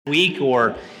week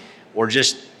or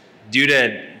just due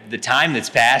to the time that's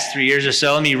passed, 3 years or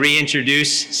so, let me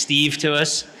reintroduce Steve to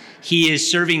us. He is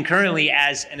serving currently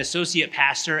as an associate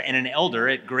pastor and an elder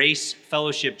at Grace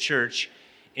Fellowship Church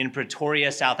in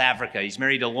Pretoria, South Africa. He's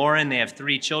married to Lauren. They have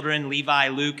 3 children, Levi,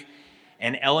 Luke,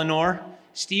 and Eleanor.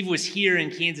 Steve was here in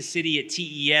Kansas City at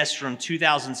TES from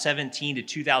 2017 to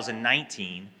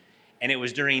 2019, and it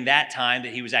was during that time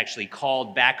that he was actually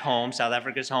called back home. South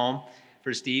Africa's home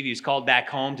for Steve. He was called back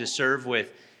home to serve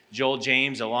with Joel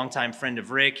James, a longtime friend of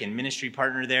Rick and ministry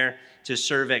partner there, to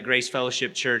serve at Grace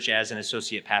Fellowship Church as an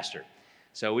associate pastor.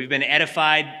 So we've been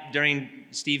edified during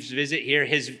Steve's visit here.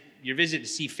 Your visit to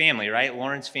see family, right?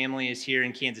 Lauren's family is here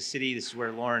in Kansas City. This is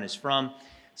where Lauren is from.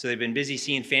 So they've been busy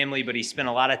seeing family, but he spent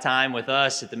a lot of time with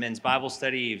us at the men's Bible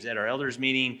study. He was at our elders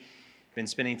meeting, been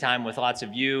spending time with lots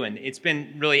of you. And it's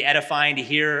been really edifying to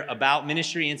hear about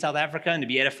ministry in South Africa and to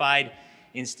be edified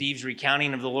in Steve's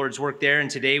recounting of the Lord's work there. And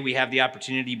today we have the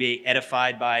opportunity to be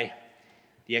edified by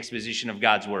the exposition of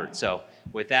God's word. So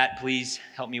with that, please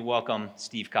help me welcome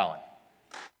Steve Collin.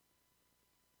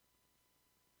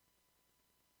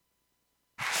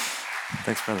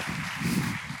 Thanks, brother.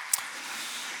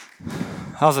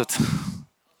 How's it?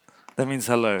 That means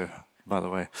hello, by the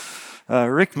way.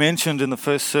 Rick mentioned in the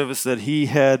first service that he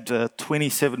had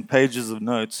 27 pages of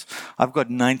notes. I've got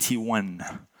 91.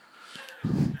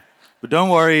 But don't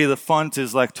worry, the font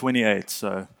is like 28,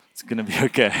 so it's going to be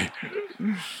okay.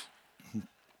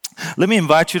 Let me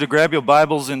invite you to grab your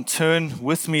Bibles and turn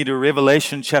with me to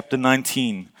Revelation chapter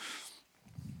 19.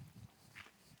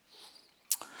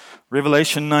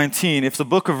 Revelation 19. If the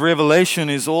book of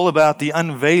Revelation is all about the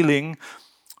unveiling,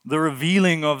 the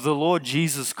revealing of the Lord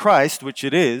Jesus Christ, which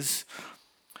it is,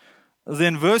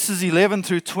 then verses 11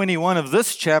 through 21 of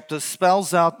this chapter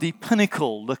spells out the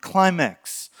pinnacle, the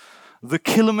climax, the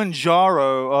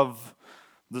Kilimanjaro of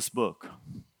this book.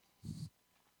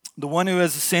 The one who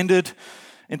has ascended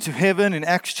into heaven in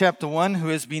Acts chapter 1, who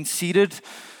has been seated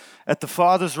at the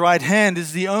Father's right hand,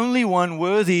 is the only one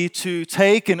worthy to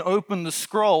take and open the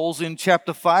scrolls in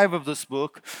chapter 5 of this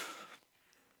book.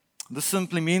 This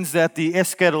simply means that the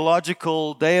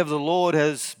eschatological day of the Lord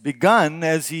has begun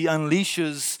as he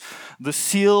unleashes the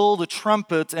seal, the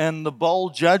trumpet, and the bowl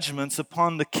judgments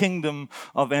upon the kingdom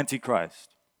of Antichrist.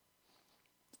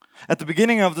 At the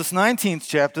beginning of this 19th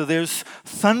chapter, there's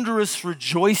thunderous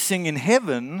rejoicing in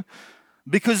heaven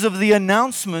because of the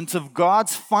announcement of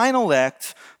God's final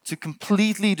act to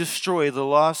completely destroy the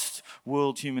lost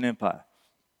world human empire.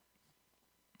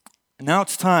 And now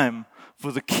it's time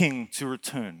for the king to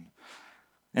return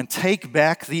and take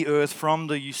back the earth from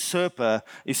the usurper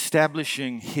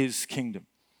establishing his kingdom.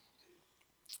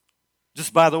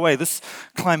 Just by the way, this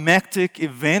climactic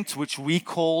event, which we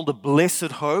call the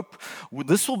Blessed Hope,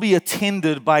 this will be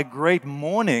attended by great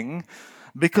mourning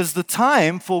because the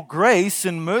time for grace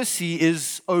and mercy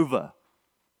is over.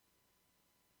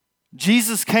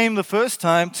 Jesus came the first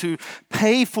time to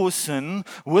pay for sin,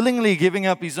 willingly giving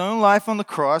up his own life on the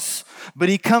cross, but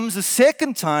he comes a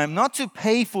second time not to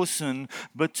pay for sin,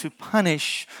 but to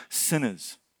punish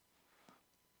sinners.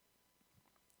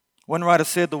 One writer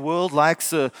said the world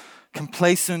likes a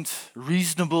complacent,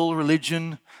 reasonable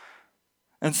religion,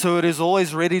 and so it is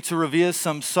always ready to revere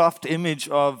some soft image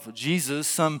of Jesus,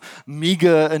 some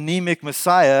meager, anemic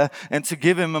Messiah, and to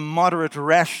give him a moderate,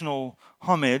 rational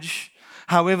homage.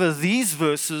 However, these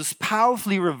verses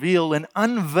powerfully reveal and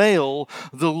unveil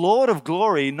the Lord of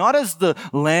glory, not as the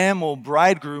lamb or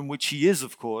bridegroom, which he is,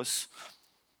 of course,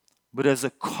 but as a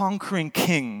conquering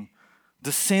king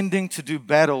descending to do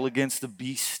battle against the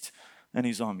beast and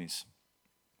his armies.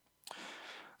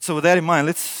 So with that in mind,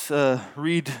 let's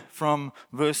read from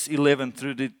verse 11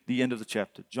 through the end of the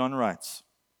chapter. John writes,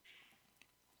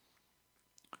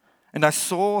 "And I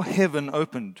saw heaven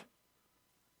opened,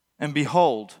 and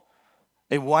behold,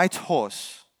 a white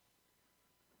horse,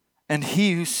 and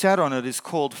he who sat on it is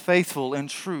called Faithful and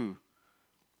True.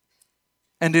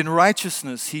 And in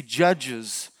righteousness he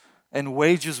judges and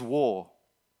wages war.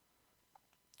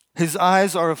 His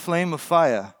eyes are a flame of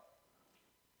fire,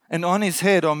 and on his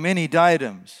head are many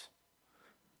diadems.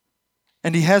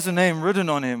 And he has a name written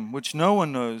on him which no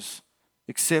one knows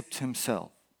except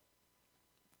himself.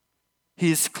 He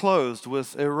is clothed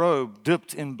with a robe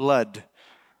dipped in blood,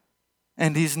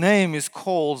 and his name is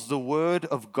called the Word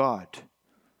of God.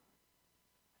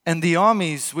 And the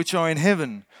armies which are in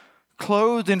heaven,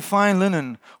 clothed in fine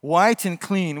linen, white and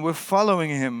clean, were following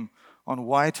him on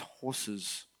white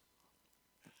horses.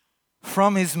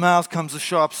 From his mouth comes a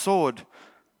sharp sword,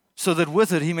 so that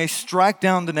with it he may strike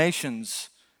down the nations,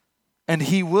 and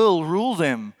he will rule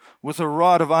them with a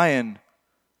rod of iron.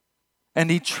 and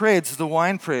he treads the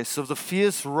winepress of the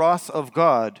fierce wrath of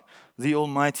God, the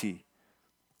Almighty.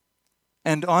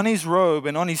 And on his robe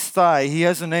and on his thigh he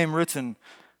has a name written,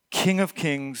 King of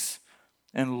Kings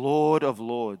and Lord of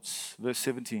Lords. Verse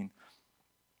 17.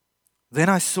 Then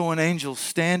I saw an angel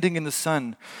standing in the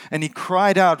sun, and he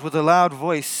cried out with a loud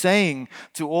voice, saying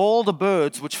to all the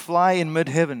birds which fly in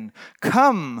mid-heaven,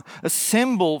 Come,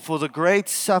 assemble for the great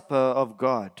supper of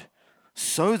God,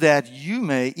 so that you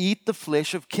may eat the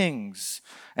flesh of kings,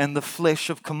 and the flesh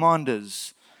of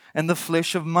commanders, and the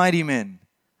flesh of mighty men,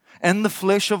 and the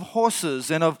flesh of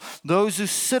horses, and of those who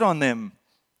sit on them,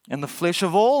 and the flesh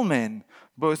of all men,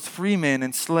 both free men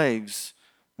and slaves,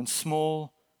 and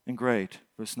small and great.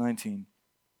 Verse 19.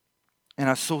 And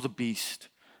I saw the beast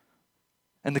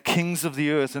and the kings of the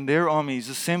earth and their armies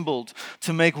assembled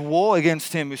to make war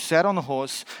against him who sat on the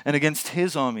horse and against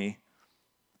his army.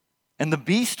 And the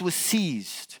beast was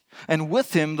seized, and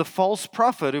with him the false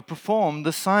prophet who performed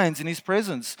the signs in his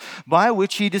presence, by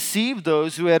which he deceived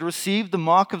those who had received the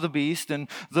mark of the beast and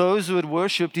those who had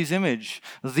worshipped his image.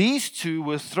 These two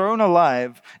were thrown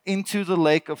alive into the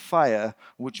lake of fire,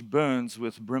 which burns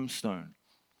with brimstone.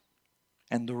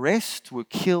 And the rest were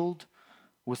killed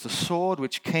with the sword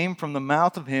which came from the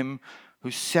mouth of him who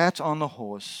sat on the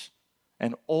horse,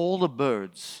 and all the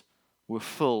birds were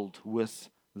filled with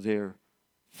their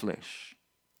flesh.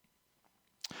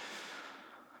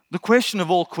 The question of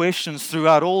all questions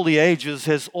throughout all the ages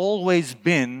has always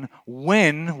been,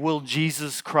 when will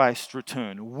Jesus Christ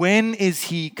return? When is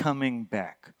he coming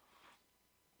back?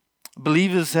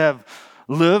 Believers have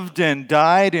lived and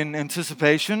died in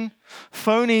anticipation.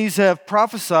 Phonies have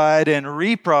prophesied and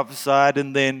re-prophesied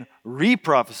and then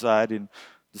re-prophesied in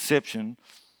deception.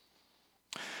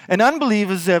 And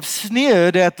unbelievers have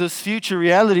sneered at this future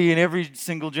reality in every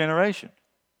single generation.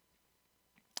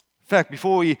 In fact,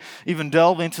 before we even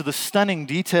delve into the stunning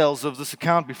details of this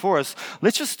account before us,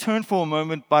 let's just turn for a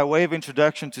moment by way of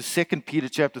introduction to 2 Peter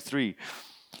chapter 3.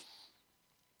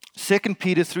 2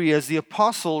 Peter 3, as the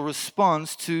apostle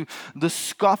responds to the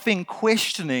scoffing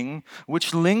questioning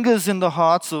which lingers in the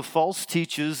hearts of false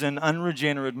teachers and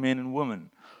unregenerate men and women.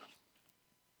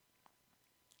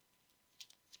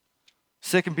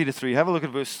 2 Peter 3, have a look at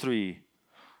verse 3.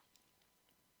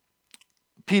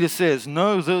 Peter says,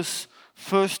 Know this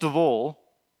first of all,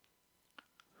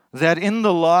 that in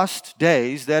the last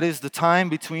days, that is the time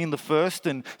between the first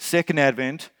and second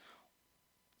advent,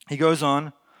 he goes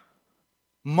on,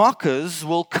 mockers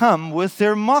will come with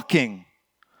their mocking,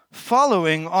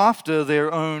 following after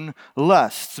their own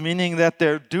lusts, meaning that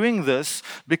they're doing this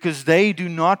because they do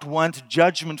not want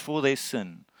judgment for their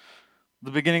sin.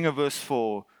 The beginning of verse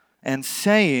 4, and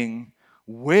saying,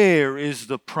 where is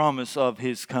the promise of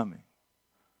his coming?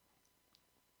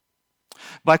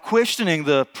 By questioning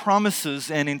the promises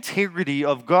and integrity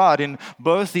of God in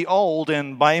both the Old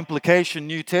and, by implication,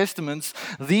 New Testaments,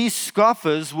 these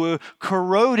scoffers were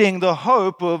corroding the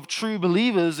hope of true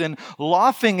believers and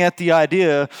laughing at the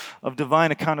idea of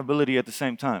divine accountability at the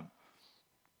same time.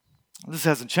 This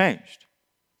hasn't changed.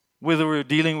 Whether we're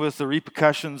dealing with the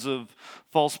repercussions of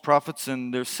false prophets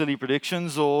and their silly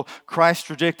predictions or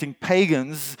Christ-rejecting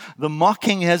pagans, the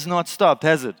mocking has not stopped,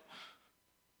 has it?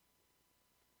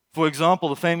 For example,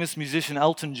 the famous musician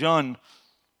Elton John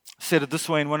said it this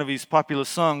way in one of his popular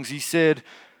songs. He said,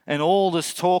 and all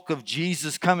this talk of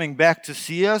Jesus coming back to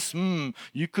see us,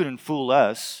 you couldn't fool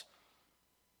us.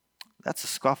 That's a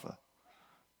scoffer.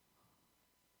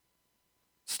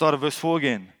 Start of verse 4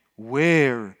 again.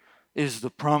 Where is the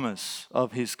promise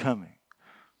of his coming?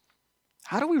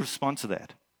 How do we respond to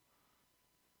that?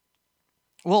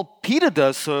 Well, Peter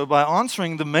does so by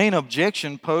answering the main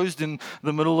objection posed in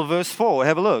the middle of verse 4.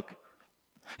 Have a look.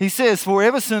 He says, for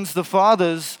ever since the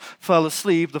fathers fell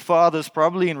asleep, the fathers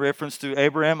probably in reference to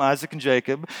Abraham, Isaac, and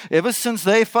Jacob, ever since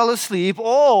they fell asleep,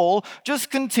 all just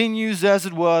continues as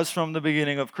it was from the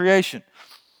beginning of creation.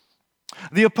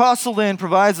 The apostle then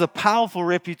provides a powerful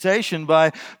refutation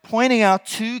by pointing out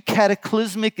two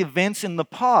cataclysmic events in the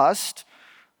past,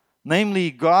 namely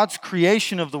God's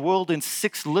creation of the world in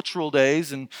 6 literal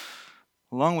days, and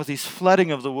along with his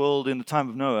flooding of the world in the time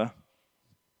of Noah.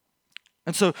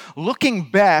 And so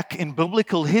looking back in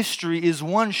biblical history is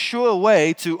one sure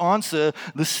way to answer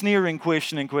the sneering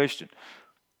question in question.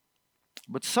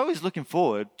 But so is looking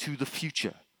forward to the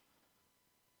future.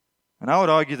 And I would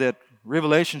argue that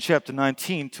Revelation chapter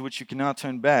 19, to which you can now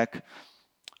turn back,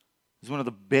 is one of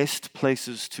the best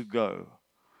places to go.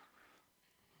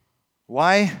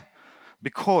 Why?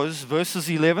 Because verses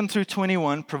 11 through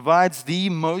 21 provides the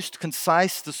most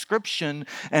concise description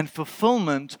and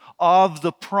fulfillment of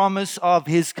the promise of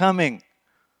his coming.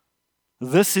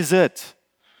 This is it.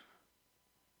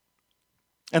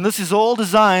 And this is all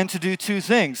designed to do two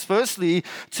things. Firstly,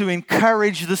 to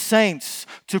encourage the saints,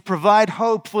 to provide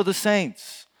hope for the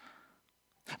saints.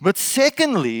 But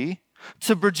secondly,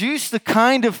 to produce the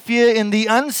kind of fear in the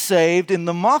unsaved, in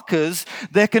the mockers,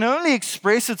 that can only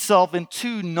express itself in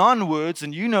two non-words,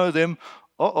 and you know them,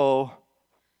 uh-oh,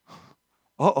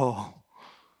 uh-oh.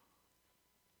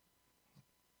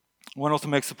 One author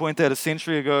makes the point that a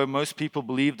century ago, most people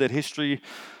believed that history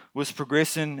was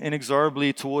progressing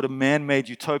inexorably toward a man-made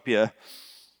utopia.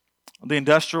 The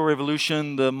Industrial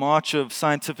Revolution, the march of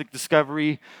scientific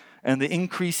discovery, and the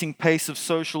increasing pace of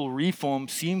social reform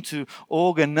seemed to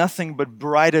augur nothing but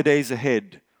brighter days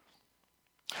ahead.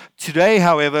 Today,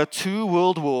 however, 2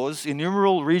 world wars,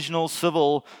 innumerable regional,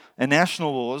 civil, and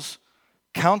national wars,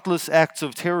 countless acts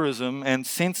of terrorism and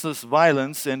senseless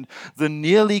violence, and the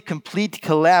nearly complete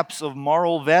collapse of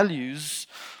moral values,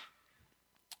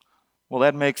 well,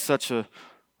 that makes such a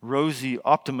rosy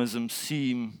optimism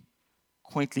seem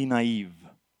quaintly naive.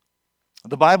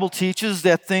 The Bible teaches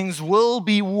that things will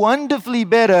be wonderfully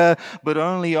better, but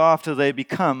only after they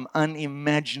become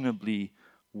unimaginably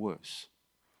worse.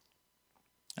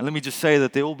 And let me just say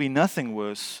that there will be nothing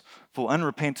worse for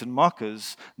unrepentant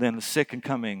mockers than the second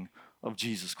coming of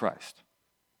Jesus Christ.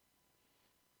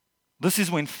 This is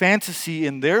when fantasy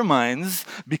in their minds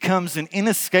becomes an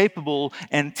inescapable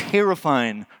and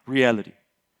terrifying reality.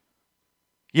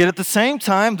 Yet at the same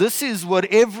time, this is what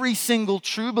every single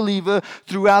true believer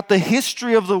throughout the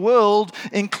history of the world,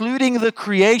 including the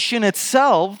creation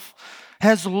itself,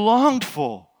 has longed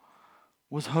for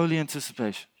with holy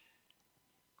anticipation.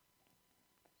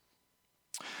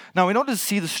 Now, in order to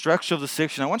see the structure of the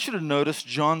section, I want you to notice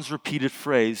John's repeated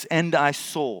phrase, "and I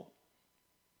saw."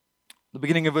 The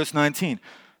beginning of verse 11.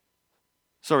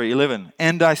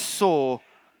 "And I saw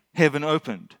heaven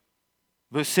opened."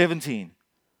 Verse 17.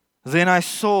 "Then I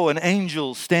saw an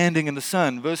angel standing in the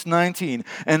sun." Verse 19.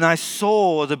 "And I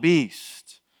saw the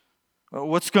beast."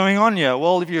 What's going on here?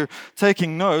 Well, if you're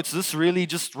taking notes, this really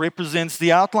just represents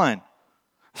the outline.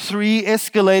 3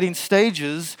 escalating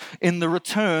stages in the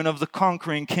return of the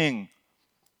conquering king.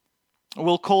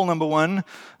 We'll call number 1,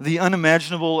 the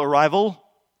unimaginable arrival.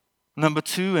 Number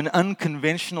 2, an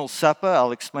unconventional supper.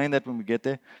 I'll explain that when we get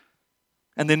there.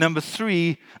 And then number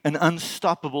 3, an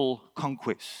unstoppable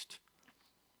conquest.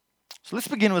 So let's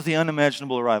begin with the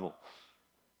unimaginable arrival.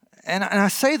 And I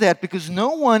say that because no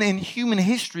one in human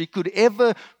history could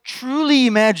ever truly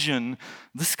imagine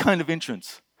this kind of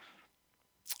entrance.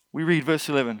 We read verse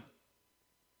 11.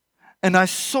 "And I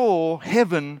saw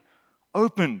heaven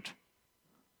opened."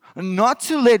 Not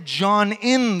to let John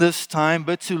in this time,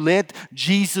 but to let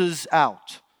Jesus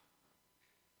out.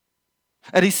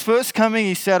 At his first coming,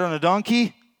 he sat on a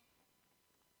donkey.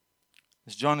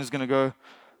 As John is going to go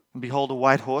and behold a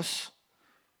white horse,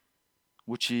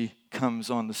 which he comes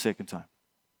on the second time.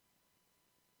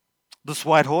 This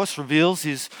white horse reveals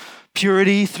his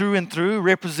purity through and through,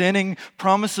 representing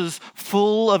promises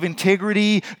full of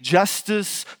integrity,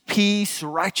 justice, peace,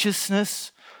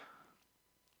 righteousness.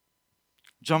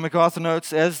 John MacArthur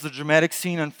notes, as the dramatic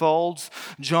scene unfolds,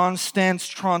 John stands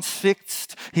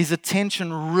transfixed, his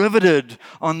attention riveted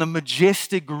on the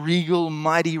majestic, regal,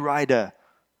 mighty rider.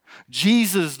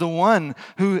 Jesus, the one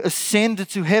who ascended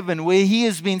to heaven, where he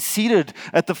has been seated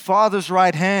at the Father's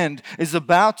right hand, is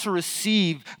about to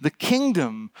receive the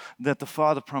kingdom that the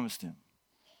Father promised him.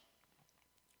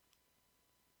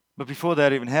 But before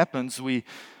that even happens, I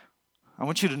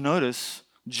want you to notice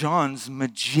John's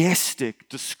majestic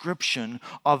description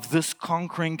of this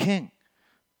conquering king,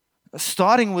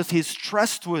 starting with his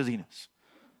trustworthiness.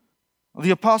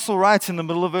 The apostle writes in the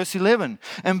middle of verse 11,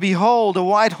 "And behold, a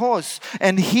white horse,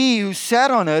 and he who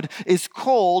sat on it is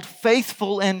called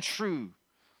Faithful and True."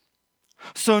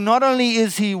 So not only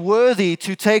is he worthy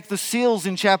to take the seals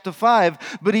in chapter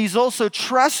 5, but he's also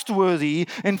trustworthy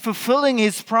in fulfilling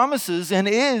his promises and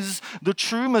is the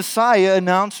true Messiah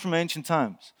announced from ancient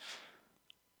times.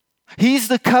 He's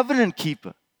the covenant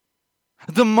keeper.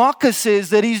 The mocker says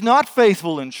that he's not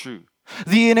faithful and true.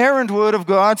 The inerrant word of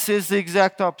God says the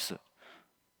exact opposite.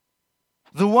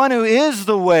 The one who is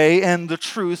the way and the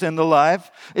truth and the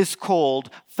life is called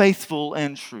faithful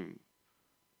and true.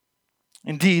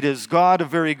 Indeed, as God, a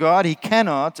very God, he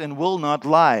cannot and will not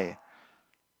lie.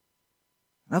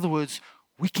 In other words,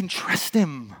 we can trust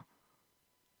him.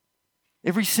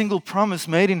 Every single promise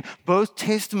made in both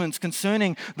testaments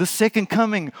concerning the second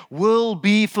coming will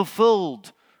be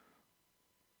fulfilled.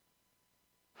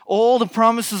 All the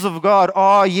promises of God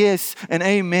are yes and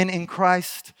amen in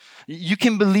Christ. You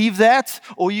can believe that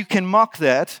or you can mock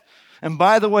that. And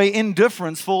by the way,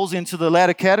 indifference falls into the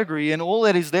latter category, and all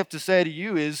that is left to say to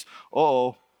you is,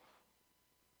 uh-oh.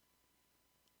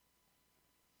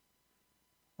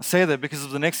 say that because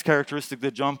of the next characteristic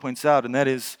that John points out, and that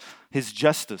is his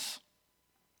justice.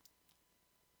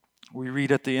 We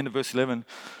read at the end of verse 11,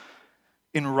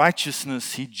 in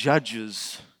righteousness he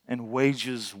judges and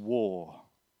wages war.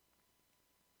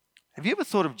 Have you ever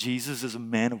thought of Jesus as a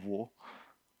man of war?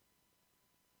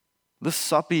 This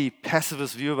soppy,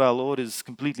 pacifist view of our Lord is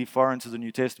completely foreign to the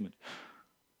New Testament.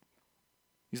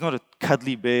 He's not a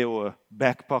cuddly bear or a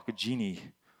back pocket genie.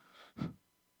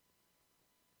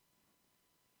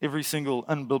 Every single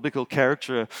unbiblical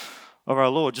character of our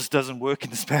Lord just doesn't work in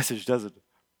this passage, does it?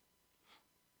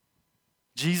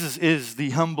 Jesus is the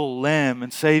humble lamb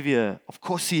and savior. Of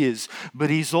course he is.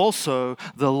 But he's also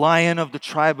the lion of the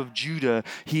tribe of Judah.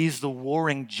 He is the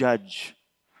warring judge.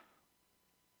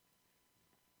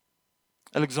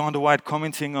 Alexander White,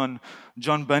 commenting on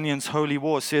John Bunyan's Holy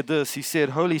War, said this. He said,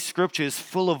 Holy Scripture is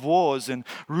full of wars and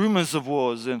rumors of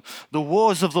wars and the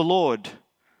wars of the Lord,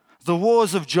 the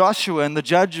wars of Joshua and the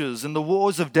judges and the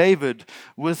wars of David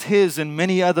with his and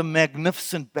many other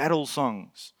magnificent battle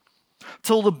songs.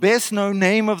 Till the best known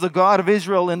name of the God of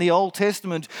Israel in the Old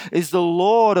Testament is the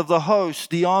Lord of the host,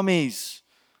 the armies.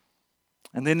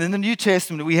 And then in the New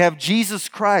Testament, we have Jesus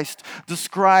Christ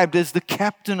described as the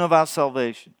captain of our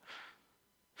salvation.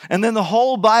 And then the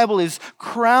whole Bible is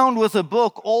crowned with a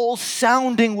book, all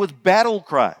sounding with battle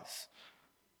cries,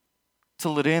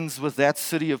 till it ends with that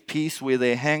city of peace where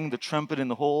they hang the trumpet in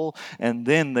the hall, and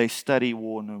then they study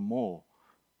war no more.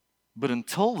 But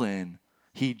until then,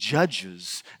 he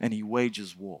judges and he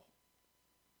wages war.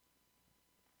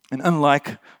 And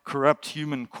unlike corrupt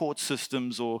human court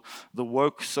systems or the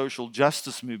woke social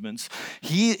justice movements,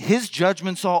 his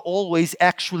judgments are always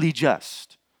actually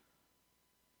just.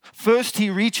 First,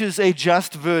 he reaches a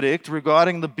just verdict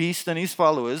regarding the beast and his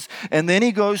followers, and then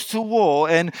he goes to war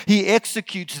and he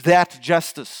executes that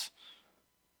justice.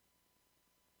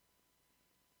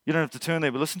 You don't have to turn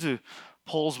there, but listen to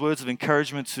Paul's words of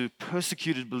encouragement to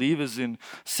persecuted believers in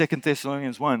 2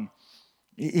 Thessalonians 1.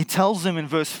 He tells them in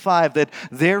verse 5 that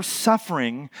their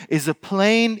suffering is a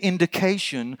plain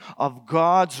indication of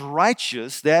God's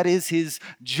righteous, that is his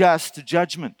just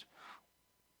judgment.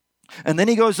 And then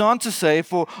he goes on to say,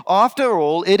 for after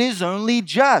all, it is only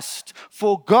just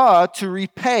for God to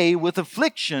repay with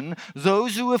affliction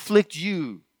those who afflict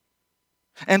you,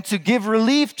 and to give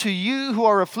relief to you who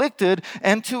are afflicted,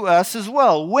 and to us as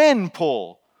well. When,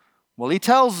 Paul? Well, he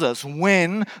tells us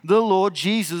when the Lord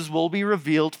Jesus will be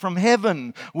revealed from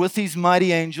heaven with his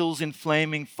mighty angels in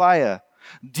flaming fire,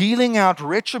 dealing out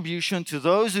retribution to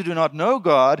those who do not know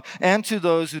God and to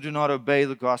those who do not obey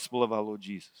the gospel of our Lord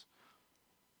Jesus.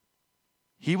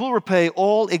 He will repay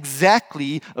all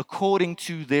exactly according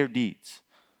to their deeds.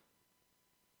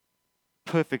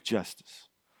 Perfect justice.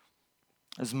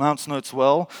 As Mounce notes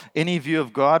well, any view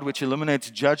of God which eliminates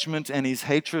judgment and his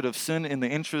hatred of sin in the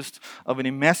interest of an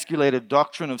emasculated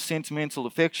doctrine of sentimental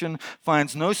affection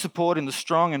finds no support in the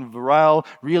strong and virile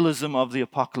realism of the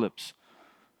apocalypse.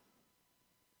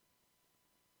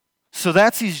 So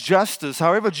that's his justice.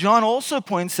 However, John also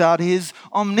points out his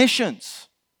omniscience,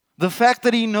 the fact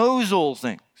that he knows all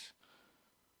things.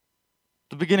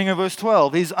 The beginning of verse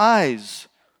 12, his eyes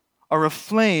are a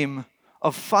flame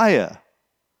of fire.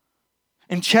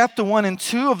 In chapter 1 and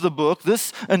 2 of the book,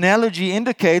 this analogy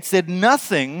indicates that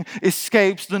nothing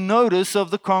escapes the notice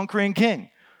of the conquering king.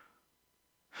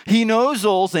 He knows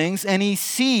all things and he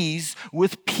sees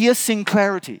with piercing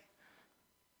clarity.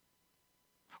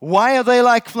 Why are they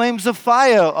like flames of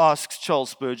fire, asks Charles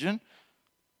Spurgeon.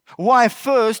 Why,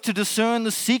 first, to discern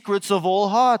the secrets of all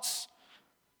hearts.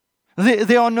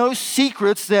 There are no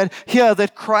secrets that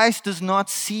Christ does not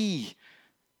see.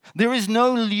 There is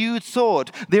no lewd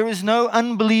thought. There is no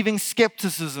unbelieving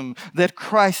skepticism that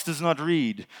Christ does not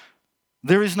read.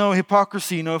 There is no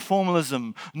hypocrisy, no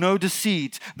formalism, no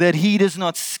deceit that he does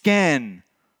not scan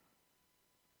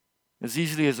as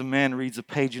easily as a man reads a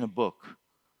page in a book.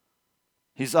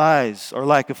 His eyes are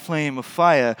like a flame of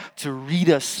fire to read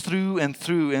us through and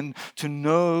to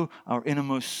know our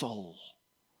innermost soul.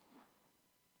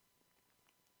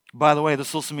 By the way,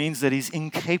 this also means that he's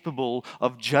incapable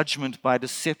of judgment by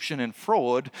deception and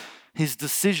fraud. His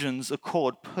decisions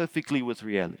accord perfectly with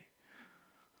reality.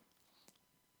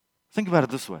 Think about it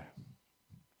this way.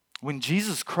 When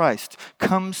Jesus Christ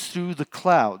comes through the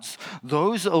clouds,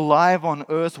 those alive on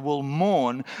earth will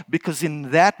mourn because in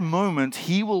that moment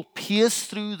he will pierce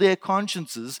through their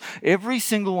consciences, every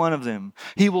single one of them.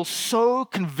 He will so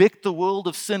convict the world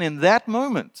of sin in that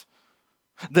moment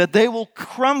that they will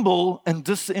crumble and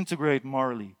disintegrate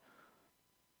morally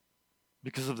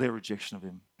because of their rejection of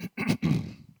him.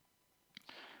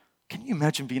 Can you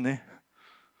imagine being there?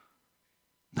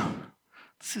 No,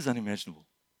 this is unimaginable.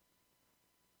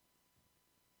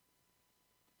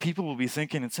 people will be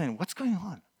thinking and saying, what's going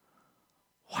on?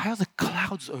 Why are the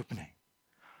clouds opening?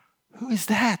 Who is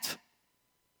that?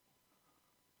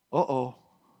 Uh-oh.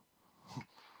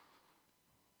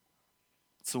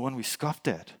 It's the one we scoffed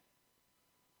at.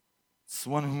 It's the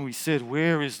one whom we said,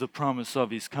 where is the promise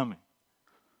of his coming?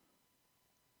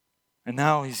 And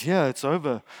now he's here, it's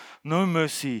over. No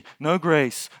mercy, no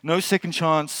grace, no second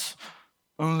chance,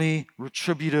 only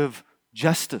retributive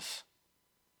justice.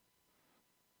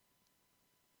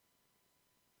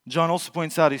 John also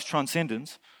points out his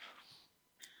transcendence.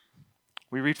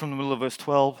 We read from the middle of verse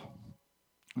 12.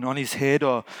 And on his head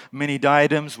are many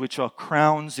diadems, which are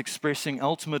crowns expressing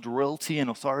ultimate royalty and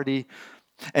authority.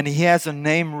 And he has a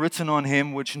name written on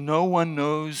him which no one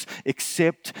knows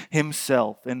except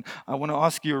himself. And I want to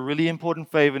ask you a really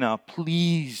important favor now.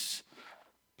 Please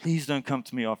don't come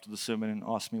to me after the sermon and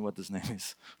ask me what this name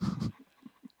is.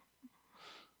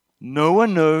 No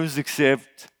one knows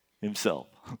except himself.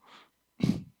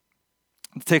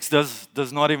 The text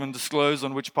does not even disclose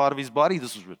on which part of his body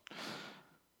this was written.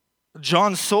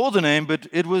 John saw the name, but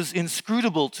it was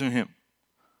inscrutable to him.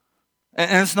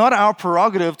 And it's not our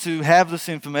prerogative to have this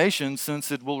information,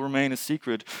 since it will remain a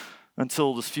secret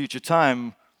until this future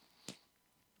time.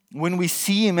 When we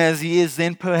see him as he is,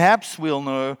 then perhaps we'll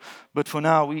know. But for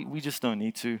now, we just don't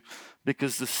need to,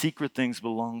 because the secret things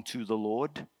belong to the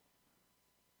Lord.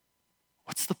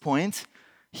 What's the point?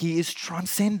 He is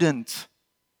transcendent.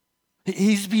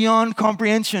 He's beyond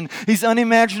comprehension. He's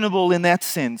unimaginable in that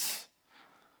sense.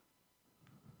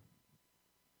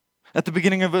 At the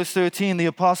beginning of verse 13, the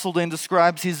apostle then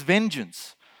describes his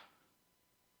vengeance.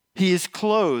 He is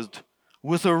clothed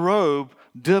with a robe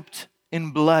dipped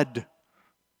in blood.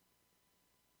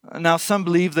 Now, some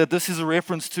believe that this is a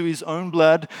reference to his own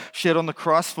blood shed on the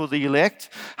cross for the elect.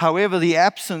 However, the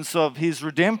absence of his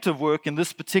redemptive work in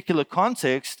this particular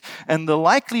context and the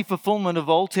likely fulfillment of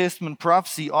Old Testament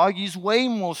prophecy argues way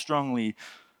more strongly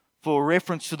for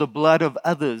reference to the blood of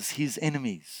others, his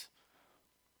enemies.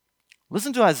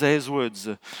 Listen to Isaiah's words,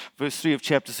 verse 3 of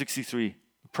chapter 63.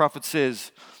 The prophet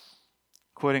says,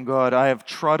 quoting God, I have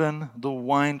trodden the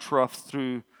wine trough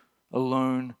through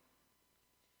alone,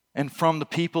 and from the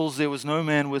peoples there was no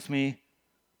man with me.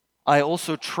 I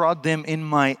also trod them in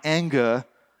my anger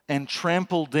and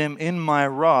trampled them in my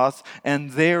wrath,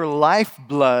 and their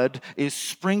lifeblood is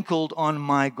sprinkled on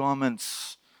my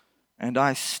garments, and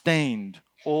I stained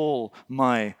all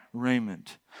my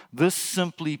raiment. This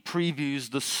simply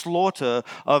previews the slaughter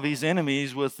of his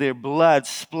enemies with their blood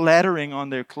splattering on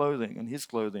their clothing and his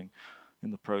clothing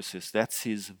in the process. That's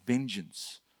his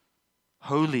vengeance,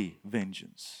 holy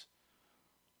vengeance.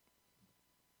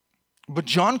 But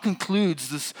John concludes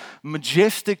this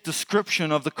majestic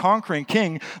description of the conquering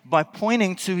king by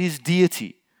pointing to his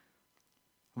deity.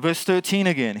 Verse 13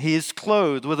 again, he is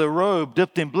clothed with a robe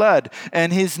dipped in blood,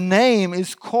 and his name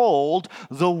is called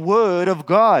the Word of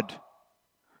God.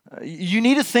 You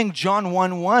need to think John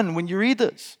 1:1 when you read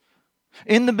this.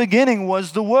 In the beginning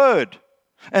was the Word,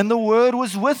 and the Word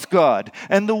was with God,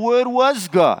 and the Word was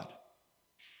God.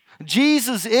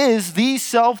 Jesus is the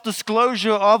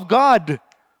self-disclosure of God.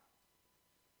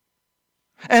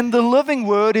 And the living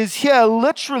Word is here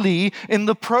literally in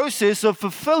the process of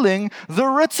fulfilling the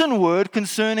written word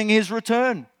concerning his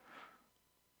return.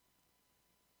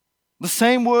 The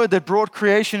same word that brought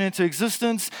creation into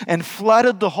existence and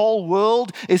flooded the whole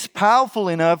world is powerful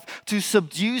enough to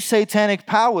subdue satanic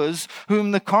powers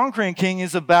whom the conquering king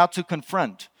is about to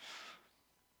confront.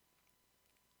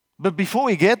 But before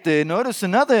we get there, notice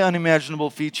another unimaginable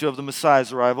feature of the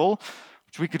Messiah's arrival,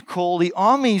 which we could call the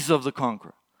armies of the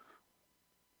conqueror.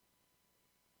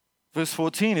 Verse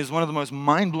 14 is one of the most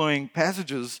mind-blowing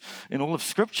passages in all of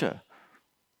Scripture.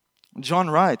 John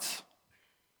writes,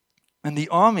 and the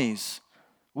armies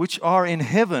which are in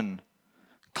heaven,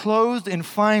 clothed in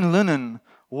fine linen,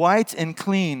 white and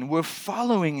clean, were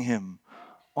following him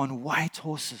on white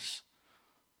horses.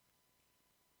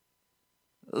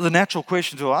 The natural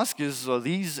question to ask is, are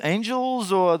these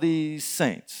angels or are these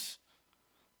saints?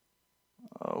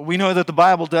 We know that the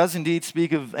Bible does indeed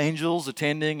speak of angels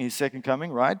attending his second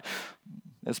coming, right?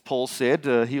 As Paul said,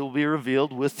 he will be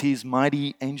revealed with his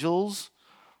mighty angels.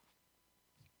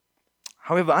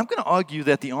 However, I'm going to argue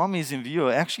that the armies in view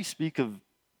actually speak of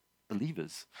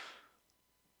believers.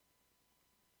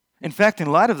 In fact,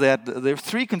 in light of that, there are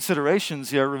three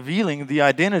considerations here revealing the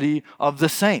identity of the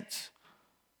saints.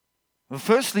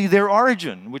 Firstly, their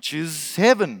origin, which is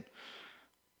heaven.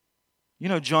 You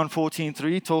know, John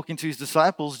 14:3, talking to his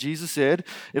disciples, Jesus said,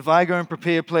 if I go and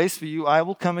prepare a place for you, I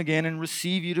will come again and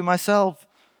receive you to myself,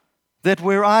 that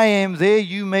where I am, there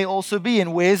you may also be.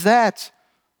 And where's that?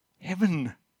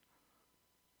 Heaven.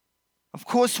 Of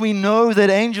course, we know that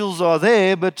angels are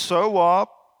there, but so are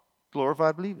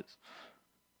glorified believers.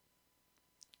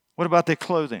 What about their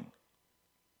clothing?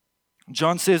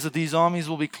 John says that these armies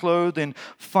will be clothed in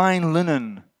fine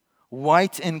linen,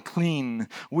 white and clean,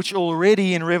 which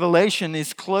already in Revelation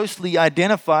is closely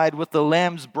identified with the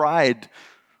Lamb's bride.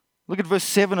 Look at verse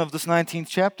 7 of this 19th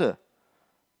chapter.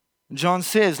 John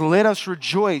says, "Let us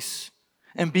rejoice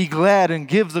and be glad and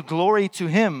give the glory to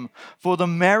him, for the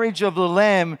marriage of the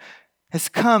Lamb has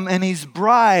come, and his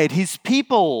bride, his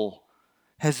people,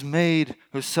 has made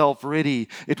herself ready.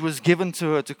 It was given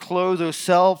to her to clothe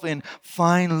herself in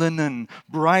fine linen,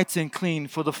 bright and clean,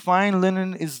 for the fine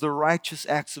linen is the righteous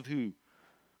acts of who?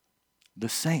 The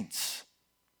saints."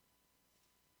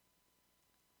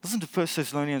 Listen to 1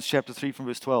 Thessalonians chapter 3 from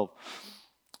verse 12.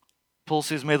 Paul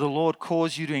says, "May the Lord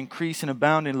cause you to increase and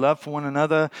abound in love for one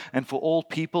another and for all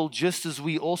people, just as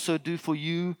we also do for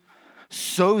you,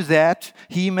 so that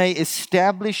he may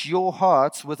establish your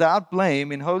hearts without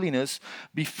blame in holiness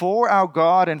before our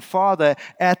God and Father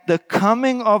at the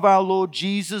coming of our Lord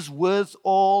Jesus with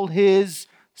all his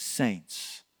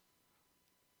saints."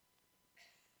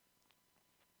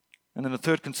 And then the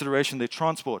third consideration, their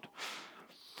transport.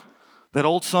 That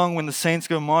old song, "When the saints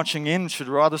go marching in," should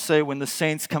rather say, "When the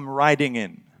saints come riding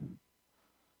in."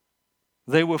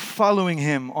 They were following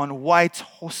him on white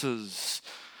horses.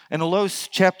 And although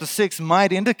chapter 6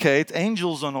 might indicate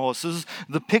angels on horses,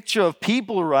 the picture of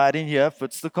people riding here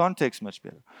fits the context much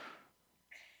better.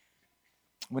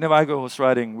 Whenever I go horse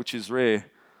riding, which is rare,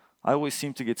 I always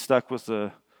seem to get stuck with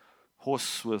a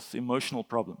horse with emotional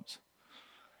problems.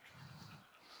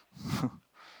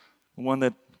 One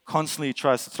that constantly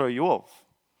tries to throw you off.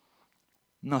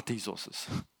 Not these horses.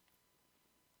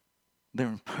 They're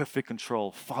in perfect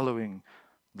control, following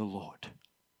the Lord.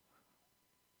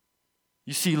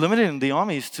 You see, limiting the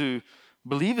armies to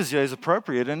believers here is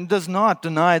appropriate and does not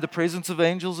deny the presence of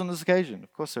angels on this occasion.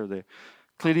 Of course they're there.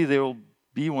 Clearly there will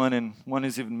be one, and one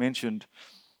is even mentioned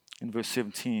in verse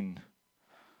 17.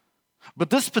 But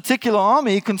this particular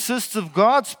army consists of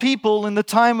God's people in the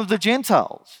time of the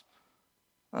Gentiles.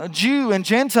 Jew and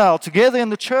Gentile together in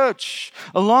the church,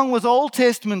 along with Old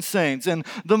Testament saints and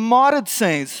the martyred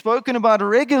saints spoken about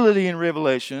regularly in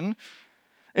Revelation.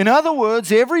 In other words,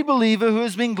 every believer who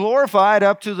has been glorified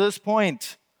up to this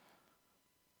point.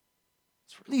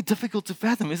 It's really difficult to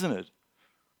fathom, isn't it?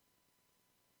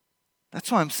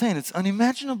 That's why I'm saying it's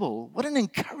unimaginable. What an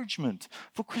encouragement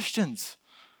for Christians.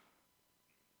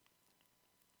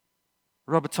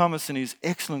 Robert Thomas, in his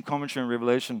excellent commentary on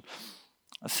Revelation,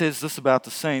 says this about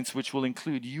the saints, which will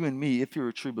include you and me, if you're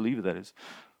a true believer, that is.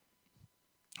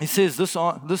 He says,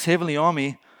 this heavenly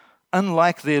army,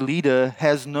 unlike their leader,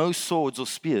 has no swords or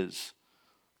spears.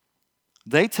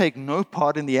 They take no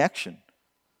part in the action.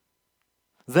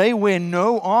 They wear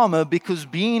no armor because,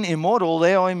 being immortal,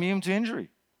 they are immune to injury.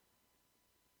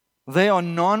 They are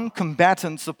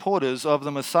non-combatant supporters of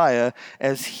the Messiah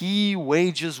as he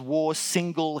wages war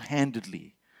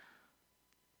single-handedly.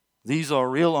 These are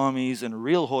real armies and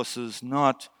real horses,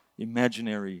 not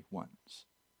imaginary ones.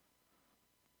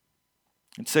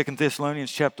 In 2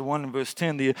 Thessalonians chapter 1 and verse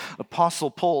 10, the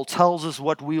Apostle Paul tells us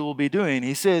what we will be doing.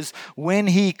 He says, "When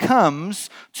he comes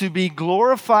to be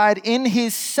glorified in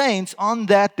his saints on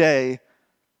that day,"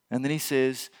 and then he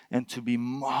says, "and to be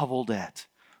marveled at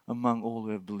among all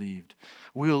who have believed."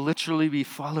 We'll literally be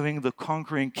following the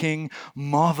conquering king,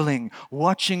 marveling,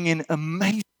 watching in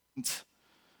amazement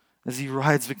as he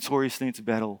rides victoriously into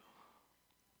battle.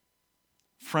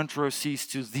 Front row seats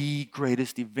to the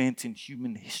greatest event in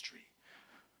human history.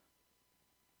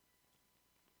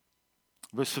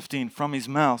 Verse 15, "From his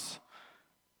mouth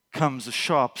comes a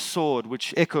sharp sword,"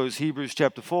 which echoes Hebrews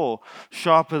chapter 4,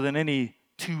 sharper than any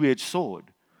two-edged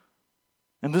sword.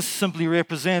 And this simply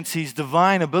represents his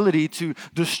divine ability to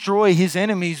destroy his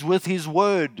enemies with his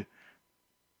word.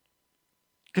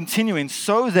 Continuing,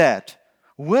 "so that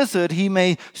with it he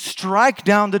may strike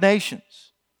down the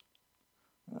nations."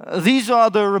 These are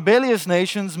the rebellious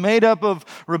nations made up of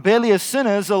rebellious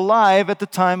sinners alive at the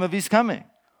time of his coming.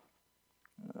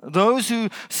 Those who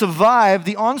survived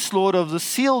the onslaught of the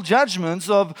sealed judgments,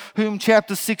 of whom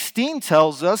chapter 16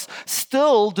 tells us,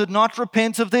 still did not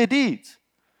repent of their deeds.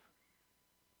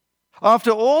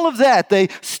 After all of that, they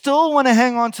still want to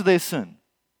hang on to their sin,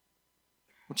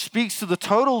 which speaks to the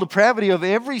total depravity of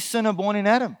every sinner born in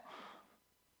Adam.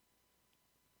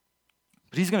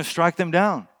 But he's going to strike them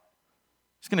down.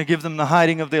 He's going to give them the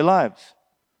hiding of their lives.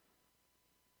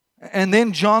 And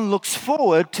then John looks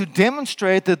forward to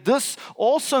demonstrate that this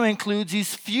also includes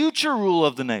his future rule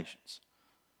of the nations.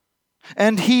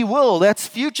 And he will, that's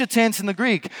future tense in the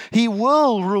Greek, he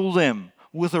will rule them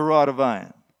with a rod of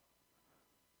iron.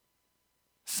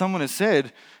 someone has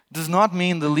said, does not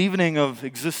mean the leavening of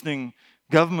existing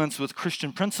governments with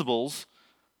Christian principles,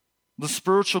 the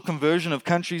spiritual conversion of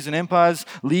countries and empires,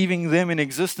 leaving them in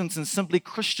existence and simply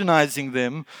Christianizing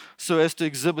them so as to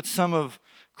exhibit some of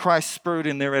Christ's spirit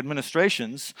in their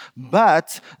administrations,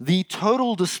 but the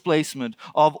total displacement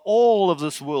of all of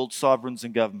this world's sovereigns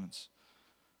and governments,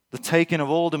 the taking of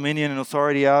all dominion and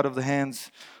authority out of the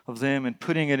hands of them and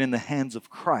putting it in the hands of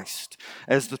Christ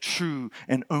as the true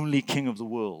and only King of the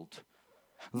world.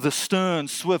 The stern,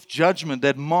 swift judgment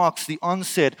that marks the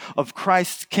onset of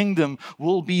Christ's kingdom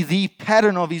will be the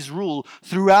pattern of his rule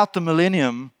throughout the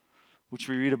millennium, which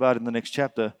we read about in the next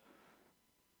chapter.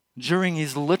 During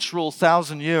his literal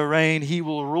 1,000-year reign, he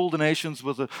will rule the nations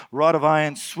with a rod of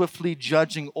iron, swiftly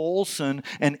judging all sin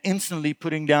and instantly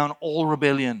putting down all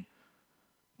rebellion.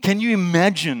 Can you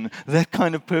imagine that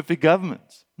kind of perfect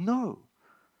government? No.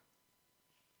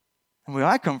 And where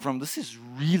I come from, this is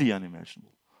really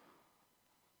unimaginable.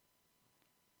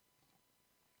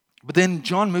 But then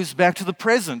John moves back to the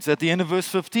present at the end of verse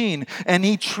 15, and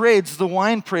he treads the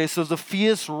winepress of the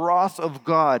fierce wrath of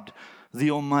God,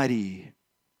 the Almighty.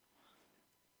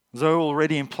 Though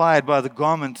already implied by the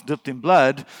garment dipped in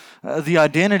blood, the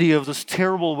identity of this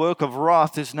terrible work of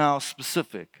wrath is now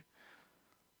specific.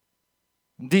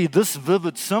 Indeed, this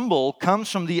vivid symbol comes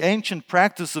from the ancient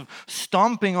practice of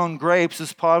stomping on grapes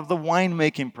as part of the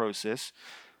winemaking process.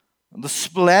 The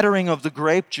splattering of the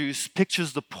grape juice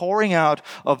pictures the pouring out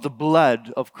of the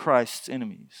blood of Christ's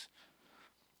enemies.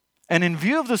 And in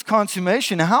view of this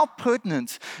consummation, how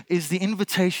pertinent is the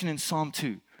invitation in Psalm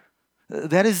 2?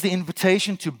 That is the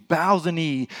invitation to bow the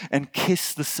knee and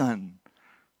kiss the Son.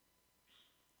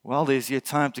 While there's yet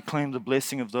time to claim the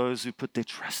blessing of those who put their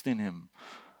trust in Him.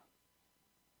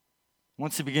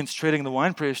 Once He begins treading the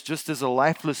winepress, just as a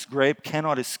lifeless grape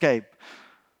cannot escape,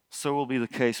 so will be the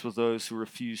case with those who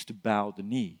refuse to bow the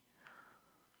knee.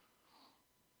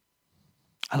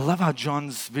 I love how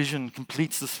John's vision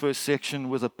completes this first section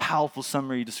with a powerful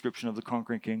summary description of the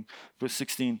conquering king. Verse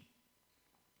 16.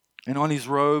 And on his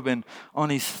robe and on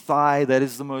his thigh, that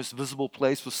is the most visible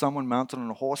place for someone mounted on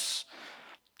a horse,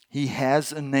 he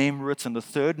has a name written, the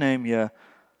third name here,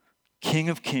 King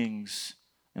of Kings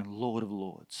and Lord of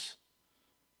Lords.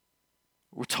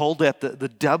 We're told that the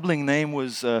doubling name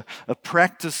was a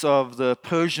practice of the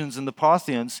Persians and the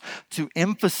Parthians to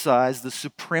emphasize the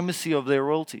supremacy of their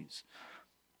royalties.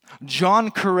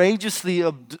 John courageously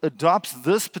adopts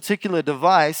this particular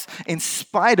device in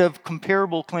spite of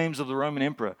comparable claims of the Roman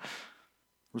emperor,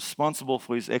 responsible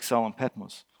for his exile on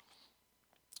Patmos.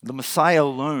 The Messiah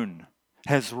alone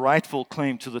has rightful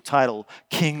claim to the title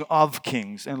King of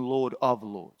Kings and Lord of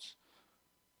Lords.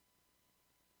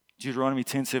 Deuteronomy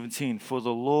 10:17, for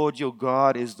the Lord your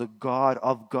God is the God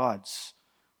of gods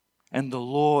and the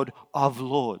Lord of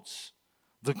lords,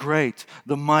 the great,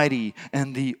 the mighty,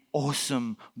 and the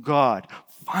awesome God.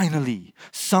 Finally,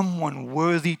 someone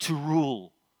worthy to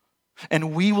rule,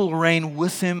 and we will reign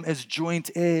with him as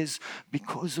joint heirs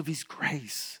because of his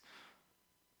grace.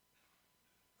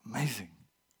 Amazing.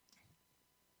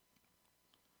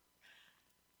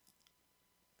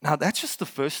 Now, that's just the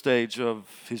first stage of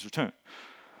his return.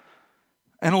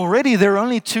 And already there are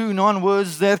only two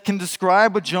non-words that can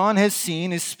describe what John has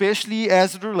seen, especially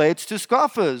as it relates to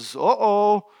scoffers.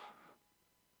 An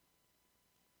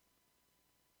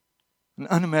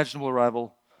unimaginable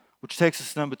arrival, which takes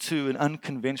us to number 2, an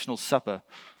unconventional supper.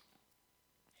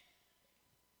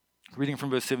 Reading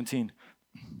from verse 17.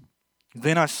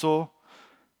 Then I saw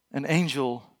an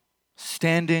angel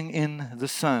standing in the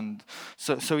sun.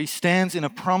 So he stands in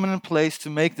a prominent place to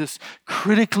make this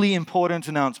critically important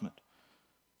announcement.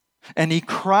 And he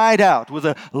cried out with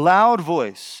a loud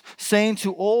voice, saying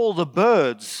to all the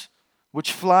birds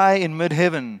which fly in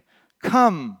mid-heaven,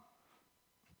 come,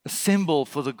 assemble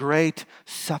for the great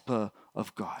supper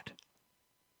of God.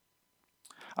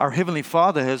 Our Heavenly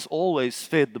Father has always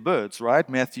fed the birds, right?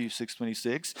 Matthew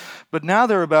 6:26. But now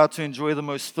they're about to enjoy the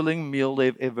most filling meal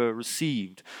they've ever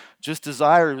received, just as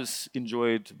Iris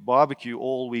enjoyed barbecue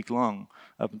all week long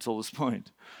up until this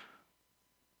point.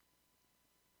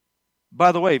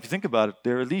 By the way, if you think about it,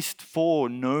 there are at least 4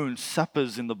 known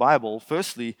suppers in the Bible.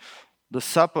 Firstly, the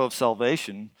supper of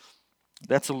salvation.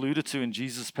 That's alluded to in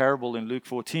Jesus' parable in Luke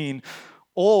 14.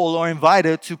 All are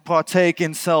invited to partake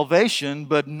in salvation,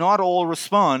 but not all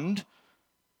respond.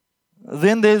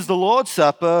 Then there's the Lord's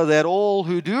Supper that all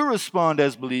who do respond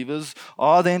as believers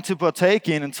are then to partake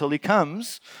in until He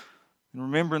comes, in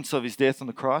remembrance of His death on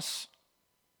the cross.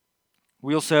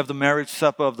 We also have the marriage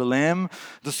supper of the Lamb,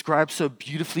 described so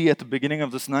beautifully at the beginning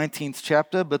of this 19th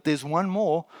chapter, but there's one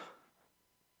more,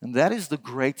 and that is the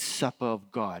great supper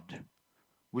of God,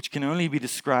 which can only be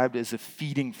described as a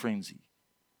feeding frenzy.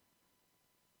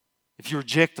 If you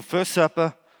reject the first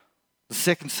supper, the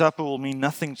second supper will mean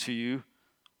nothing to you.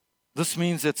 This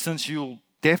means that since you'll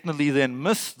definitely then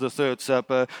miss the third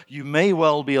supper, you may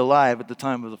well be alive at the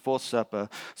time of the fourth supper.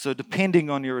 So depending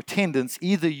on your attendance,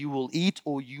 either you will eat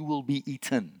or you will be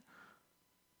eaten.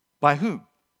 By whom?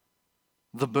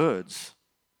 The birds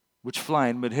which fly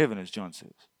in mid-heaven, as John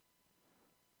says.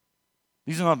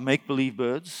 These are not make-believe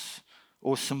birds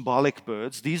or symbolic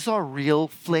birds. These are real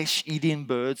flesh-eating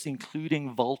birds,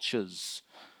 including vultures.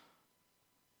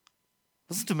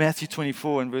 Listen to Matthew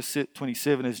 24 and verse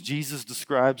 27 as Jesus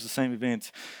describes the same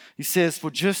event. He says, "For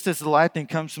just as the lightning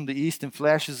comes from the east and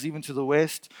flashes even to the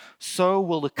west, so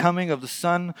will the coming of the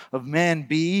Son of Man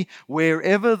be.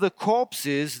 Wherever the corpse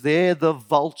is, there the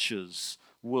vultures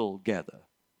will gather."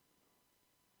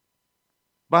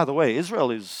 By the way,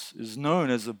 Israel is known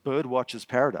as a bird watcher's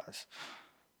paradise.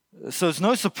 So it's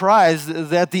no surprise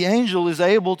that the angel is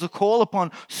able to call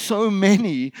upon so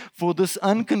many for this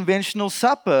unconventional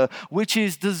supper, which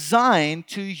is designed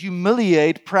to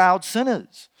humiliate proud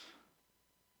sinners.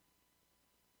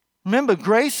 Remember,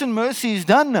 grace and mercy is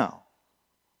done now.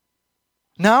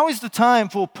 Now is the time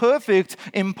for perfect,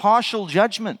 impartial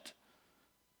judgment.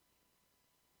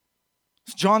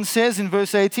 John says in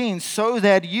verse 18, "So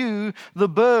that you, the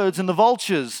birds and the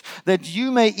vultures, that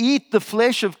you may eat the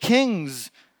flesh of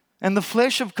kings, and the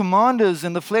flesh of commanders,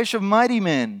 and the flesh of mighty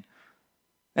men,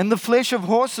 and the flesh of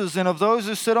horses, and of those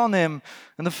who sit on them,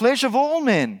 and the flesh of all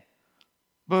men,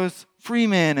 both free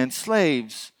men and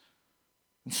slaves,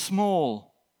 and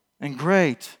small and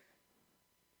great.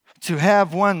 To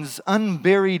have one's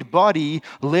unburied body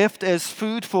left as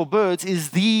food for birds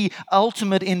is the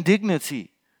ultimate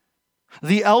indignity,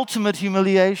 the ultimate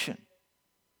humiliation,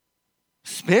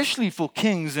 especially for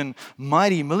kings and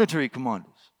mighty military commanders.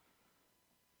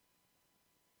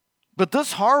 But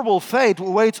this horrible fate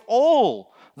awaits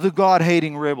all the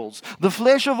God-hating rebels, the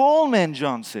flesh of all men,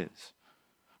 John says,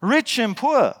 rich and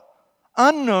poor,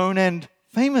 unknown and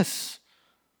famous,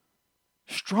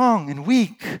 strong and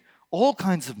weak, all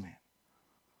kinds of men.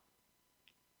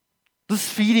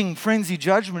 This feeding frenzy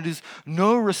judgment is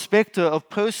no respecter of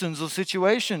persons or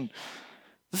situation.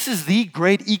 This is the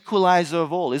great equalizer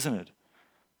of all, isn't it?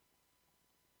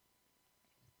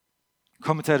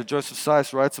 Commentator Joseph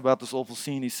Seiss writes about this awful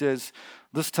scene. He says,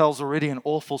 "This tells already an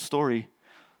awful story.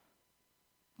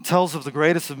 It tells of the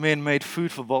greatest of men made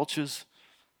food for vultures,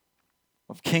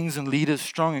 of kings and leaders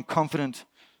strong and confident,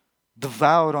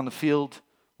 devoured on the field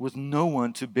with no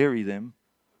one to bury them,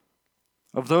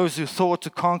 of those who thought to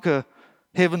conquer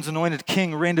heaven's anointed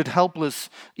king rendered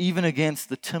helpless even against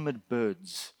the timid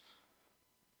birds,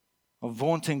 of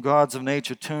vaunting gods of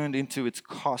nature turned into its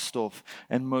cast-off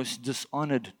and most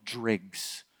dishonored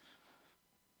dregs.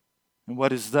 And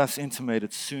what is thus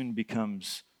intimated soon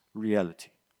becomes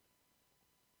reality."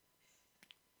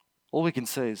 All we can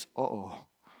say is, uh-oh.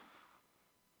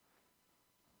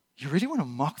 You really want to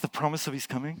mock the promise of his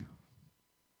coming?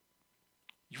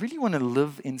 You really want to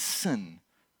live in sin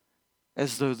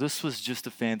as though this was just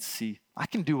a fantasy? I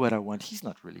can do what I want. He's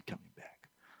not really coming back.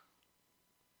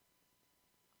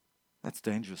 That's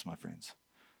dangerous, my friends.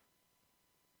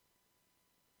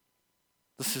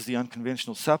 This is the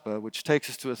unconventional supper, which takes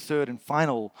us to a third and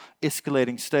final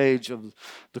escalating stage of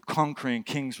the conquering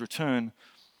king's return,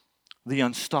 the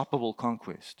unstoppable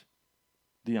conquest.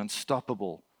 The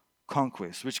unstoppable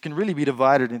conquest, which can really be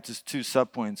divided into two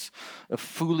subpoints: a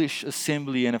foolish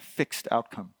assembly and a fixed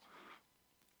outcome.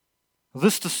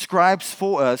 This describes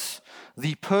for us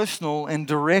the personal and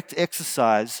direct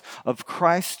exercise of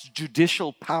Christ's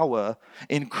judicial power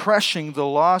in crushing the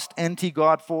last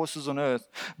anti-God forces on earth.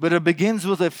 But it begins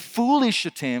with a foolish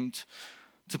attempt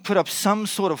to put up some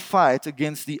sort of fight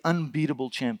against the unbeatable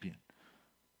champion.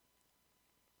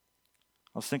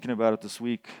 I was thinking about it this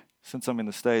week, since I'm in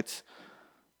the States.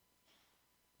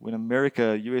 When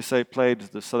USA played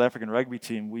the South African rugby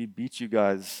team, we beat you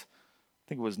guys, I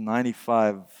think it was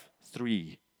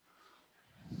 95-3.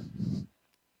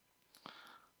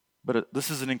 But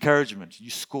this is an encouragement. You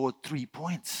scored 3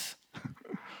 points.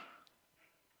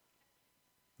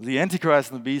 The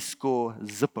Antichrist and the beast score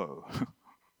zippo.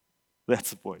 That's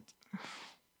the point.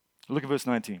 Look at verse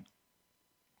 19.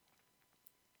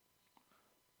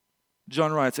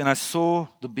 John writes, "And I saw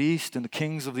the beast and the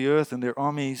kings of the earth and their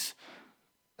armies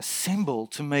assemble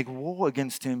to make war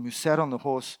against him who sat on the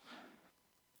horse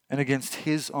and against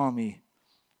his army."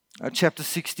 Chapter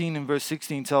 16 and verse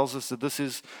 16 tells us that this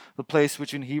is the place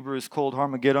which in Hebrew is called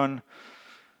Armageddon.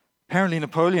 Apparently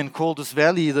Napoleon called this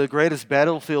valley the greatest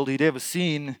battlefield he'd ever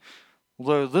seen.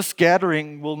 Although this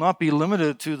gathering will not be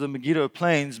limited to the Megiddo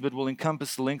Plains, but will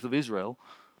encompass the length of Israel.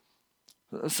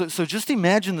 So just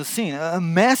imagine the scene. A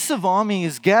massive army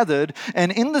is gathered,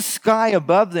 and in the sky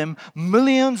above them,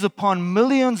 millions upon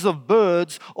millions of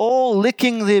birds, all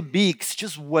licking their beaks,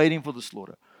 just waiting for the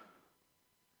slaughter.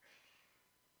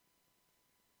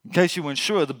 In case you weren't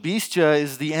sure, the beast here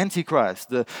is the Antichrist,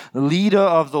 the leader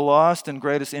of the last and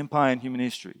greatest empire in human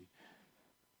history.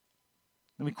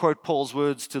 Let me quote Paul's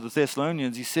words to the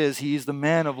Thessalonians. He says, he is the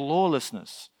man of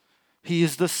lawlessness. He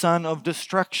is the son of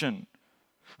destruction,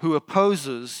 who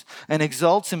opposes and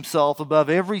exalts himself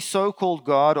above every so-called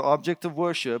God or object of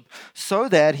worship, so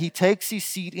that he takes his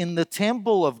seat in the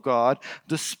temple of God,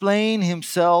 displaying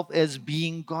himself as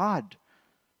being God.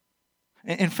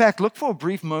 In fact, look for a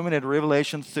brief moment at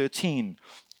Revelation 13.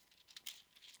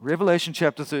 Revelation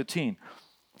chapter 13.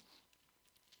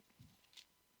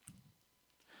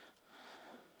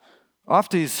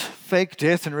 After his fake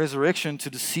death and resurrection to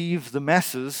deceive the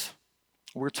masses,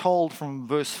 we're told from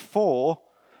verse 4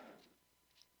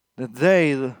 that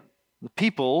they, the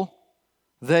people,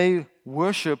 they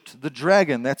worshipped the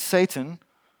dragon, that's Satan,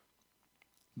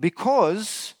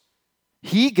 because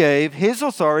he gave his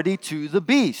authority to the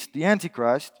beast, the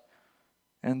Antichrist,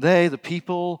 and they, the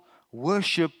people,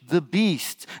 worshipped the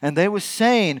beast. And they were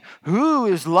saying, who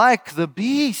is like the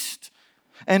beast?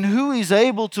 And who is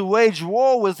able to wage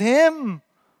war with him?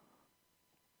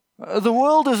 The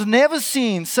world has never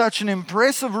seen such an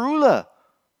impressive ruler.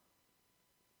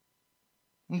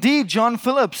 Indeed, John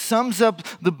Phillips sums up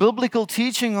the biblical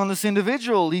teaching on this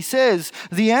individual. He says,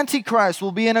 the Antichrist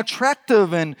will be an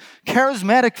attractive and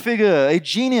charismatic figure, a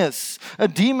genius, a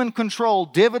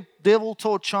demon-controlled,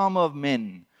 devil-taught charmer of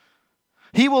men.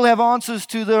 He will have answers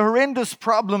to the horrendous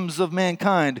problems of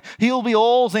mankind. He will be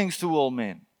all things to all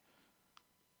men.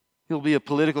 He'll be a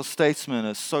political statesman,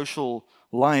 a social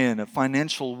lion, a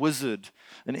financial wizard,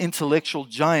 an intellectual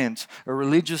giant, a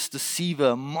religious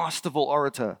deceiver, a masterful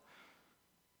orator,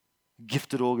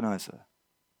 gifted organizer.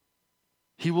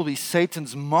 He will be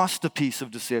Satan's masterpiece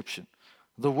of deception,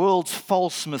 the world's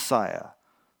false messiah.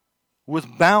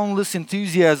 With boundless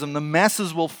enthusiasm, the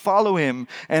masses will follow him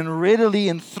and readily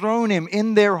enthrone him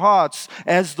in their hearts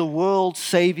as the world's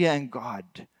Savior and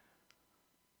God.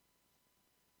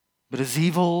 But as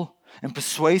evil and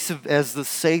persuasive as the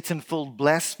Satan-filled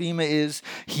blasphemer is,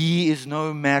 he is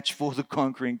no match for the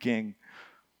conquering king.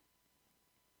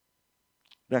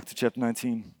 Back to chapter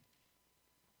 19.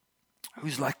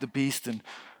 Who's like the beast and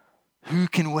who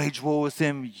can wage war with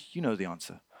him? You know the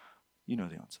answer. You know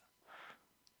the answer.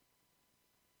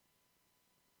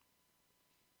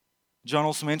 John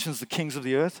also mentions the kings of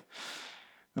the earth.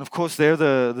 And of course, they're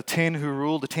the 10 who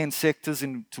rule, the 10 sectors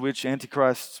into which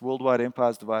Antichrist's worldwide empire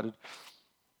is divided.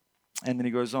 And then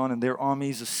he goes on, and their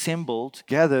armies assembled,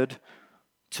 gathered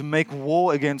to make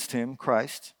war against him,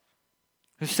 Christ,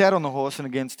 who sat on the horse, and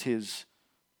against his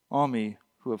army,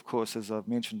 who, of course, as I've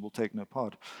mentioned, will take no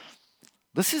part.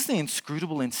 This is the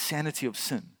inscrutable insanity of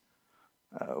sin,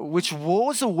 which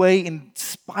wars away in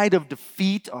spite of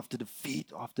defeat after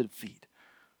defeat after defeat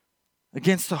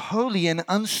against a holy and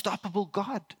unstoppable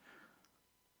God.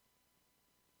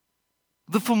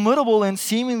 The formidable and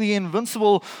seemingly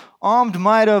invincible armed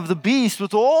might of the beast,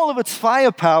 with all of its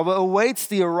firepower, awaits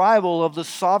the arrival of the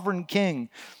sovereign king.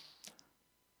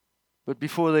 But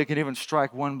before they can even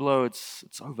strike one blow, it's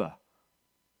over.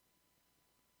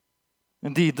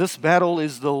 Indeed, this battle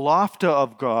is the laughter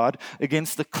of God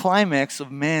against the climax of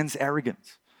man's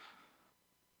arrogance.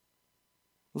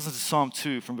 Listen to Psalm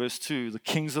 2 from verse 2. The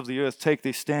kings of the earth take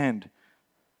their stand,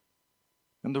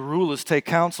 and the rulers take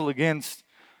counsel against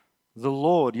the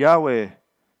Lord, Yahweh,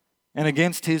 and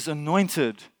against his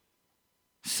anointed,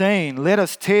 saying, let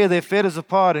us tear their fetters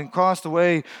apart and cast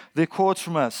away their cords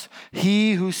from us.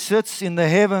 He who sits in the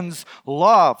heavens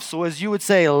laughs, or as you would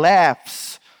say,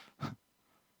 laughs.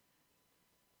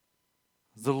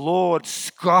 The Lord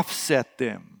scoffs at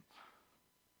them.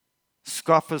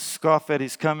 Scoffers scoff at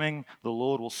his coming, the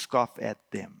Lord will scoff at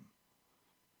them.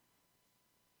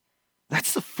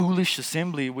 That's the foolish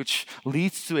assembly which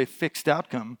leads to a fixed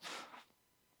outcome.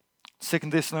 2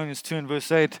 Thessalonians 2 and verse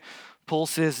 8, Paul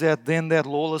says that then that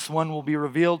lawless one will be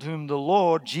revealed, whom the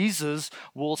Lord Jesus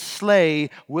will slay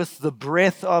with the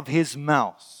breath of his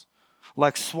mouth,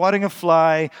 like swatting a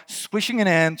fly, squishing an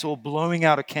ant, or blowing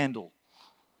out a candle.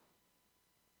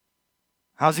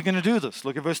 How's he going to do this?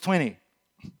 Look at verse 20.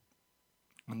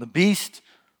 And the beast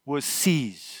was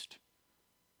seized,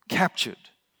 captured,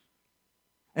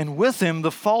 and with him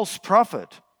the false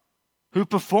prophet who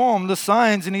performed the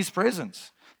signs in his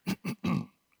presence,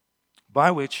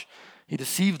 by which he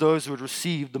deceived those who had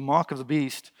received the mark of the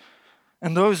beast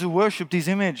and those who worshipped his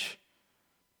image.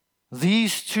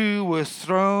 These two were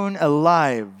thrown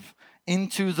alive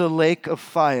into the lake of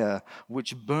fire,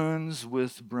 which burns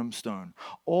with brimstone.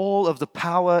 All of the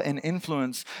power and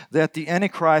influence that the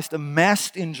Antichrist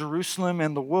amassed in Jerusalem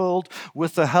and the world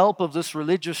with the help of this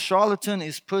religious charlatan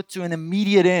is put to an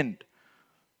immediate end.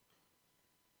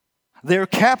 They're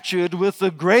captured with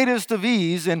the greatest of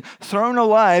ease and thrown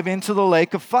alive into the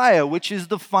lake of fire, which is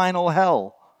the final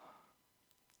hell.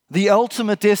 The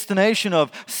ultimate destination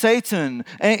of Satan,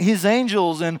 his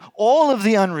angels, and all of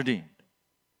the unredeemed.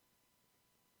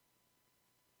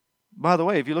 By the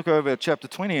way, if you look over at chapter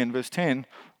 20 and verse 10,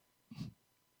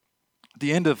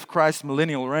 the end of Christ's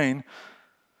millennial reign,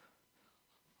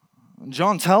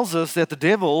 John tells us that the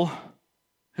devil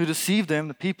who deceived them,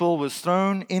 the people, was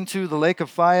thrown into the lake of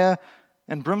fire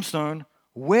and brimstone,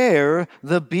 where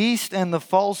the beast and the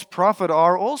false prophet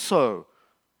are also.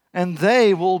 And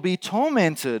they will be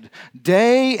tormented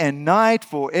day and night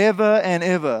forever and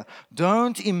ever.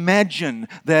 Don't imagine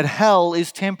that hell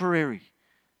is temporary,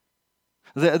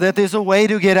 that there's a way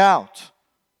to get out.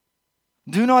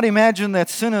 Do not imagine that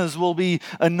sinners will be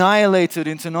annihilated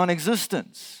into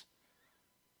non-existence.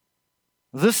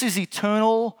 This is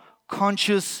eternal,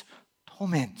 conscious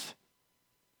torment.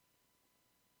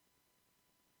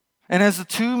 And as the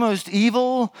two most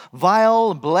evil,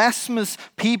 vile, blasphemous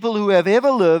people who have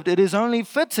ever lived, it is only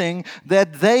fitting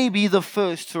that they be the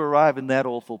first to arrive in that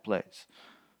awful place.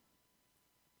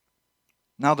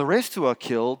 Now the rest who are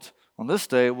killed on this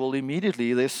day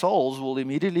their souls will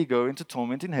immediately go into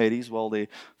torment in Hades while their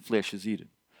flesh is eaten.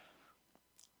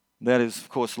 That is, of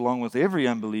course, along with every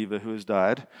unbeliever who has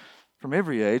died from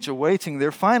every age, awaiting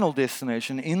their final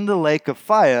destination in the lake of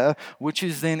fire, which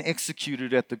is then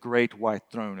executed at the great white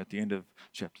throne at the end of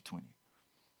chapter 20.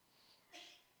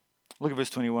 Look at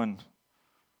verse 21,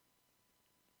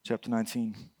 chapter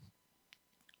 19.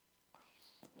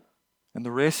 And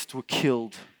the rest were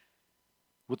killed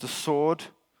with the sword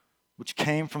which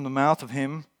came from the mouth of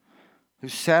him who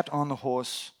sat on the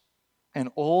horse,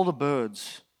 and all the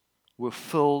birds were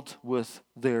filled with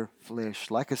their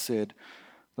flesh. Like I said,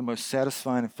 the most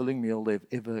satisfying and filling meal they've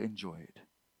ever enjoyed.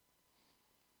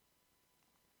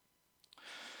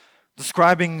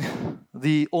 Describing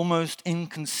the almost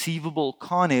inconceivable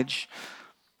carnage,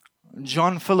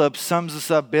 John Phillips sums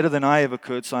this up better than I ever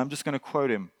could, so I'm just going to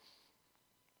quote him.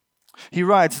 He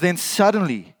writes, "Then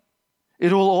suddenly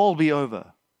it will all be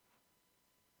over.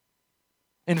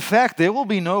 In fact, there will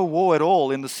be no war at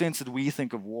all in the sense that we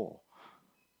think of war.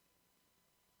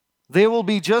 There will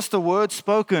be just a word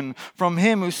spoken from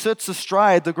him who sits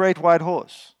astride the great white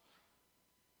horse.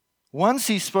 Once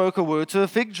he spoke a word to a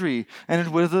fig tree, and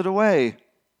it withered away.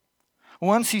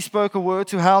 Once he spoke a word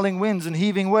to howling winds and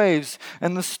heaving waves,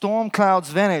 and the storm clouds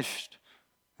vanished,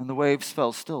 and the waves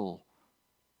fell still.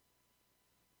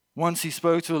 Once he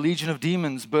spoke to a legion of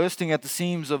demons bursting at the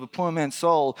seams of a poor man's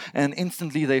soul, and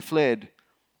instantly they fled.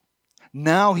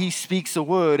 Now he speaks a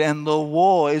word, and the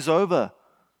war is over.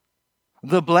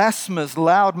 The blasphemous,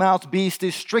 loud-mouthed beast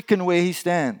is stricken where he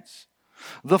stands.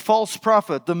 The false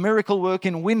prophet, the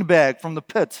miracle-working windbag from the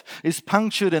pit, is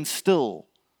punctured and still.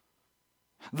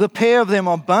 The pair of them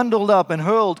are bundled up and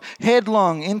hurled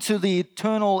headlong into the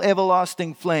eternal,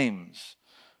 everlasting flames.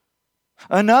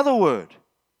 Another word,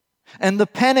 and the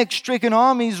panic-stricken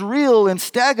armies reel and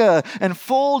stagger and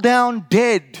fall down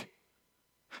dead.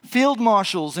 Field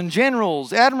marshals and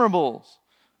generals, admirals,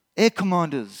 air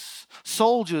commanders,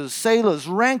 soldiers, sailors,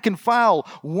 rank and file,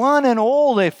 one and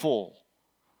all they fall.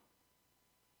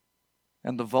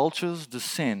 And the vultures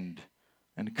descend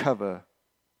and cover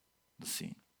the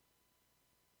scene."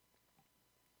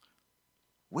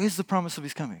 Where's the promise of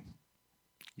his coming?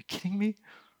 You kidding me?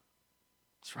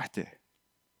 It's right there.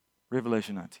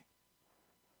 Revelation 19.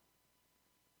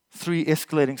 3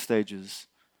 escalating stages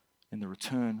in the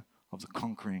return of the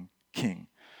conquering king.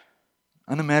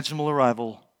 Unimaginable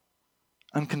arrival,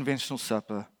 unconventional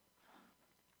supper,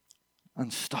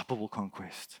 unstoppable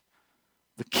conquest.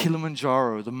 The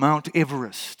Kilimanjaro, the Mount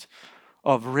Everest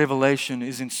of Revelation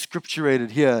is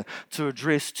inscripturated here to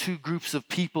address 2 groups of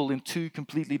people in 2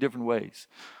 completely different ways.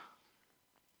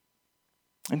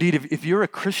 Indeed, if you're a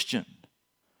Christian,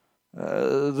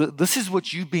 this is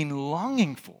what you've been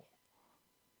longing for.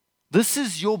 This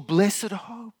is your blessed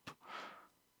hope.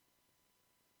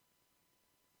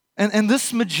 And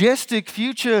this majestic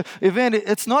future event,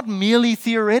 it's not merely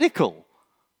theoretical.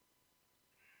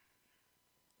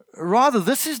 Rather,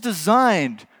 this is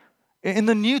designed in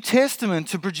the New Testament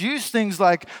to produce things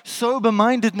like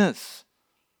sober-mindedness.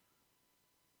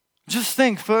 Just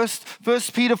think,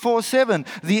 1 Peter 4:7,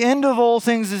 the end of all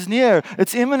things is near,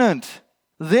 it's imminent.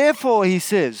 Therefore, he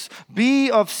says,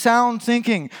 be of sound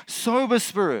thinking, sober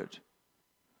spirit.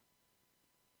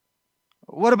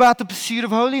 What about the pursuit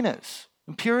of holiness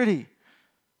and purity?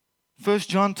 1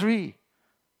 John 3.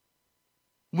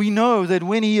 We know that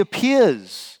when he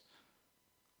appears,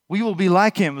 we will be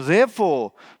like him.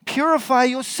 Therefore, purify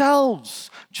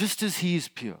yourselves just as he is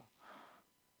pure.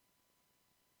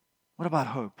 What about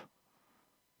hope?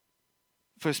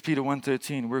 1 Peter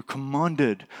 1:13, we're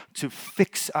commanded to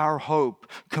fix our hope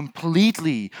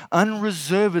completely,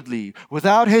 unreservedly,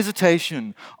 without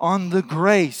hesitation, on the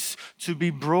grace to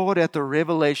be brought at the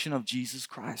revelation of Jesus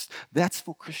Christ. That's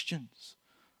for Christians.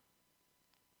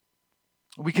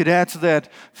 We could add to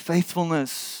that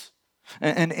faithfulness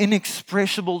and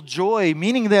inexpressible joy,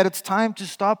 meaning that it's time to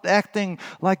stop acting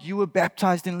like you were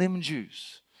baptized in lemon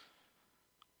juice.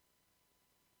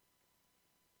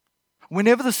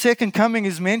 Whenever the second coming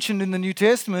is mentioned in the New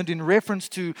Testament in reference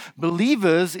to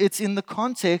believers, it's in the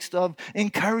context of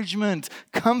encouragement,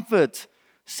 comfort,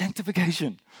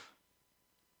 sanctification.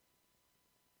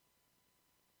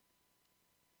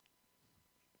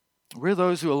 We're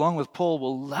those who, along with Paul,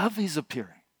 will love his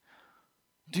appearing.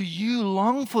 Do you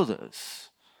long for this?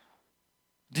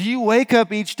 Do you wake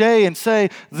up each day and say,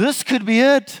 this could be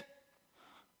it?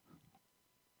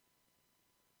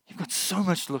 You've got so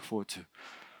much to look forward to.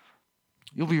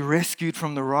 You'll be rescued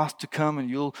from the wrath to come, and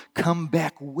you'll come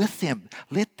back with him.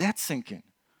 Let that sink in.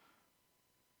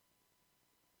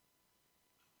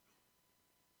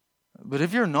 But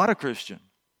if you're not a Christian,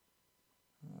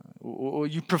 or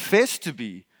you profess to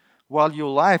be, while your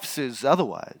life says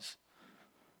otherwise,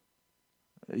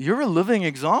 you're a living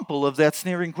example of that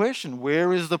sneering question.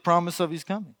 Where is the promise of his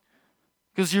coming?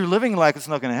 Because you're living like it's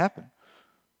not going to happen.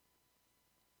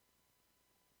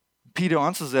 Peter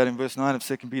answers that in verse 9 of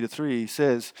 2 Peter 3. He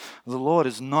says, the Lord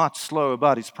is not slow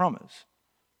about his promise,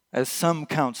 as some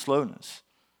count slowness.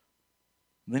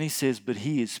 And then he says, but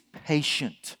he is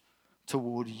patient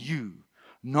toward you,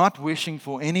 not wishing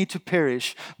for any to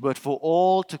perish, but for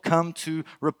all to come to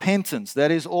repentance. That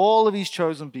is, all of his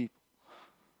chosen people.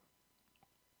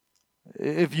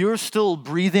 If you're still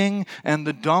breathing and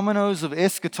the dominoes of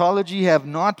eschatology have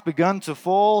not begun to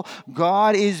fall,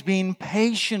 God is being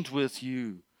patient with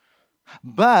you.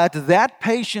 But that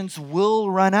patience will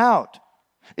run out.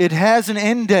 It has an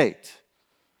end date.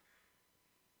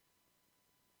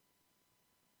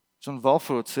 John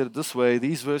Walvoord said it this way: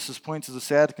 these verses point to the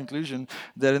sad conclusion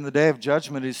that in the day of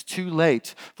judgment it is too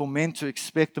late for men to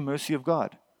expect the mercy of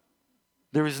God.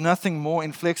 There is nothing more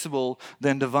inflexible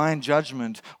than divine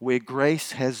judgment where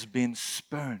grace has been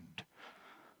spurned.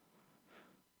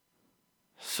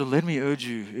 So let me urge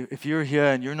you, if you're here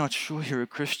and you're not sure you're a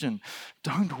Christian,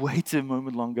 don't wait a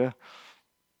moment longer.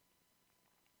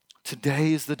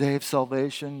 Today is the day of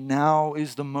salvation. Now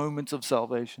is the moment of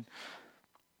salvation.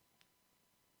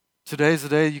 Today is the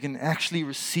day you can actually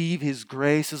receive his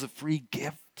grace as a free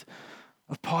gift,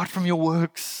 apart from your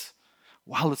works,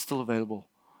 while it's still available.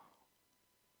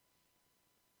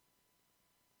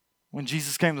 When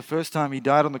Jesus came the first time, he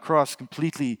died on the cross,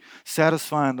 completely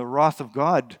satisfying the wrath of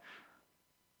God.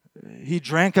 He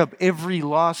drank up every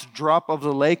last drop of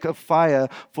the lake of fire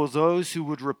for those who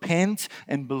would repent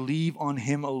and believe on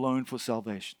him alone for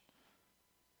salvation.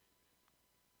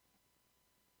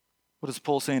 What does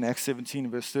Paul say in Acts 17,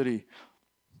 verse 30?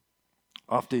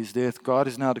 After his death, God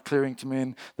is now declaring to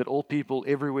men that all people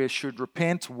everywhere should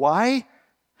repent. Why?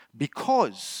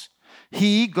 Because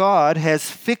he, God, has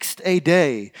fixed a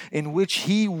day in which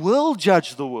he will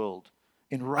judge the world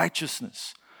in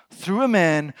righteousness through a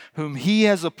man whom he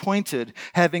has appointed,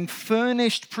 having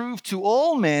furnished proof to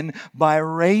all men by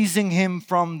raising him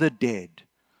from the dead.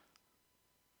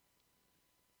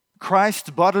 Christ's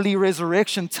bodily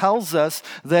resurrection tells us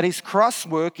that his cross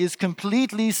work is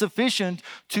completely sufficient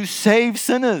to save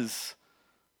sinners.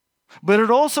 But it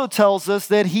also tells us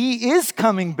that he is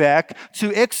coming back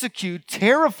to execute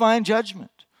terrifying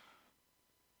judgment.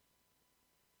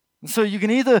 And so you can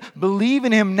either believe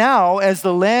in him now as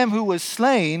the Lamb who was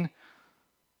slain,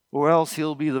 or else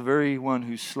he'll be the very one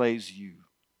who slays you.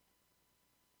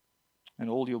 And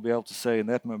all you'll be able to say in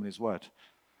that moment is what?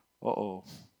 Uh-oh.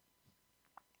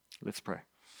 Let's pray.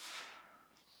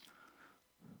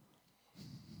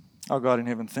 Our God in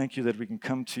heaven, thank you that we can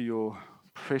come to your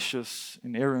precious,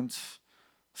 inerrant,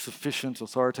 sufficient,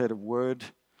 authoritative word,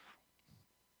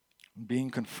 being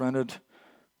confronted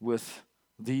with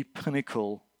the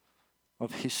pinnacle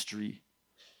of history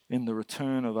in the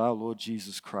return of our Lord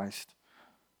Jesus Christ.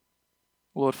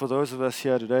 Lord, for those of us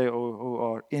here today who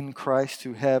are in Christ,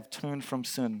 who have turned from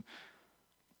sin,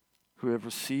 who have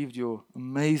received your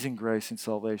amazing grace and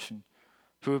salvation,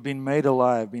 who have been made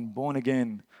alive, been born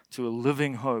again, to a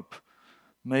living hope.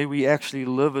 May we actually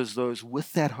live as those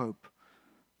with that hope,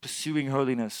 pursuing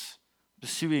holiness,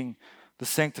 pursuing the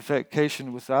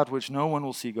sanctification without which no one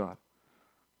will see God.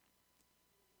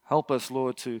 Help us,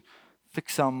 Lord, to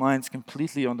fix our minds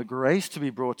completely on the grace to be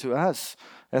brought to us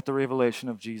at the revelation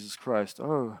of Jesus Christ.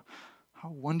 Oh, how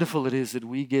wonderful it is that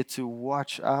we get to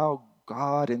watch our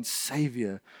God and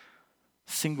Savior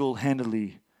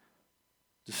single-handedly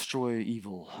destroy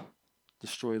evil,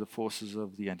 destroy the forces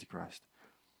of the Antichrist.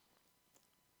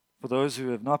 For those who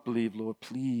have not believed, Lord,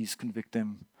 please convict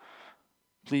them.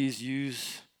 Please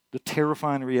use the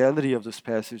terrifying reality of this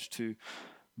passage to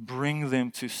bring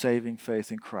them to saving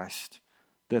faith in Christ,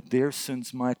 that their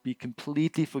sins might be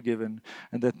completely forgiven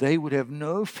and that they would have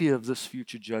no fear of this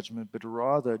future judgment, but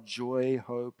rather joy,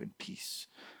 hope, and peace,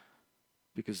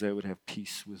 because they would have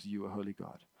peace with you, O holy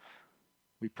God.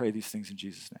 We pray these things in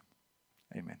Jesus'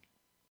 name. Amen.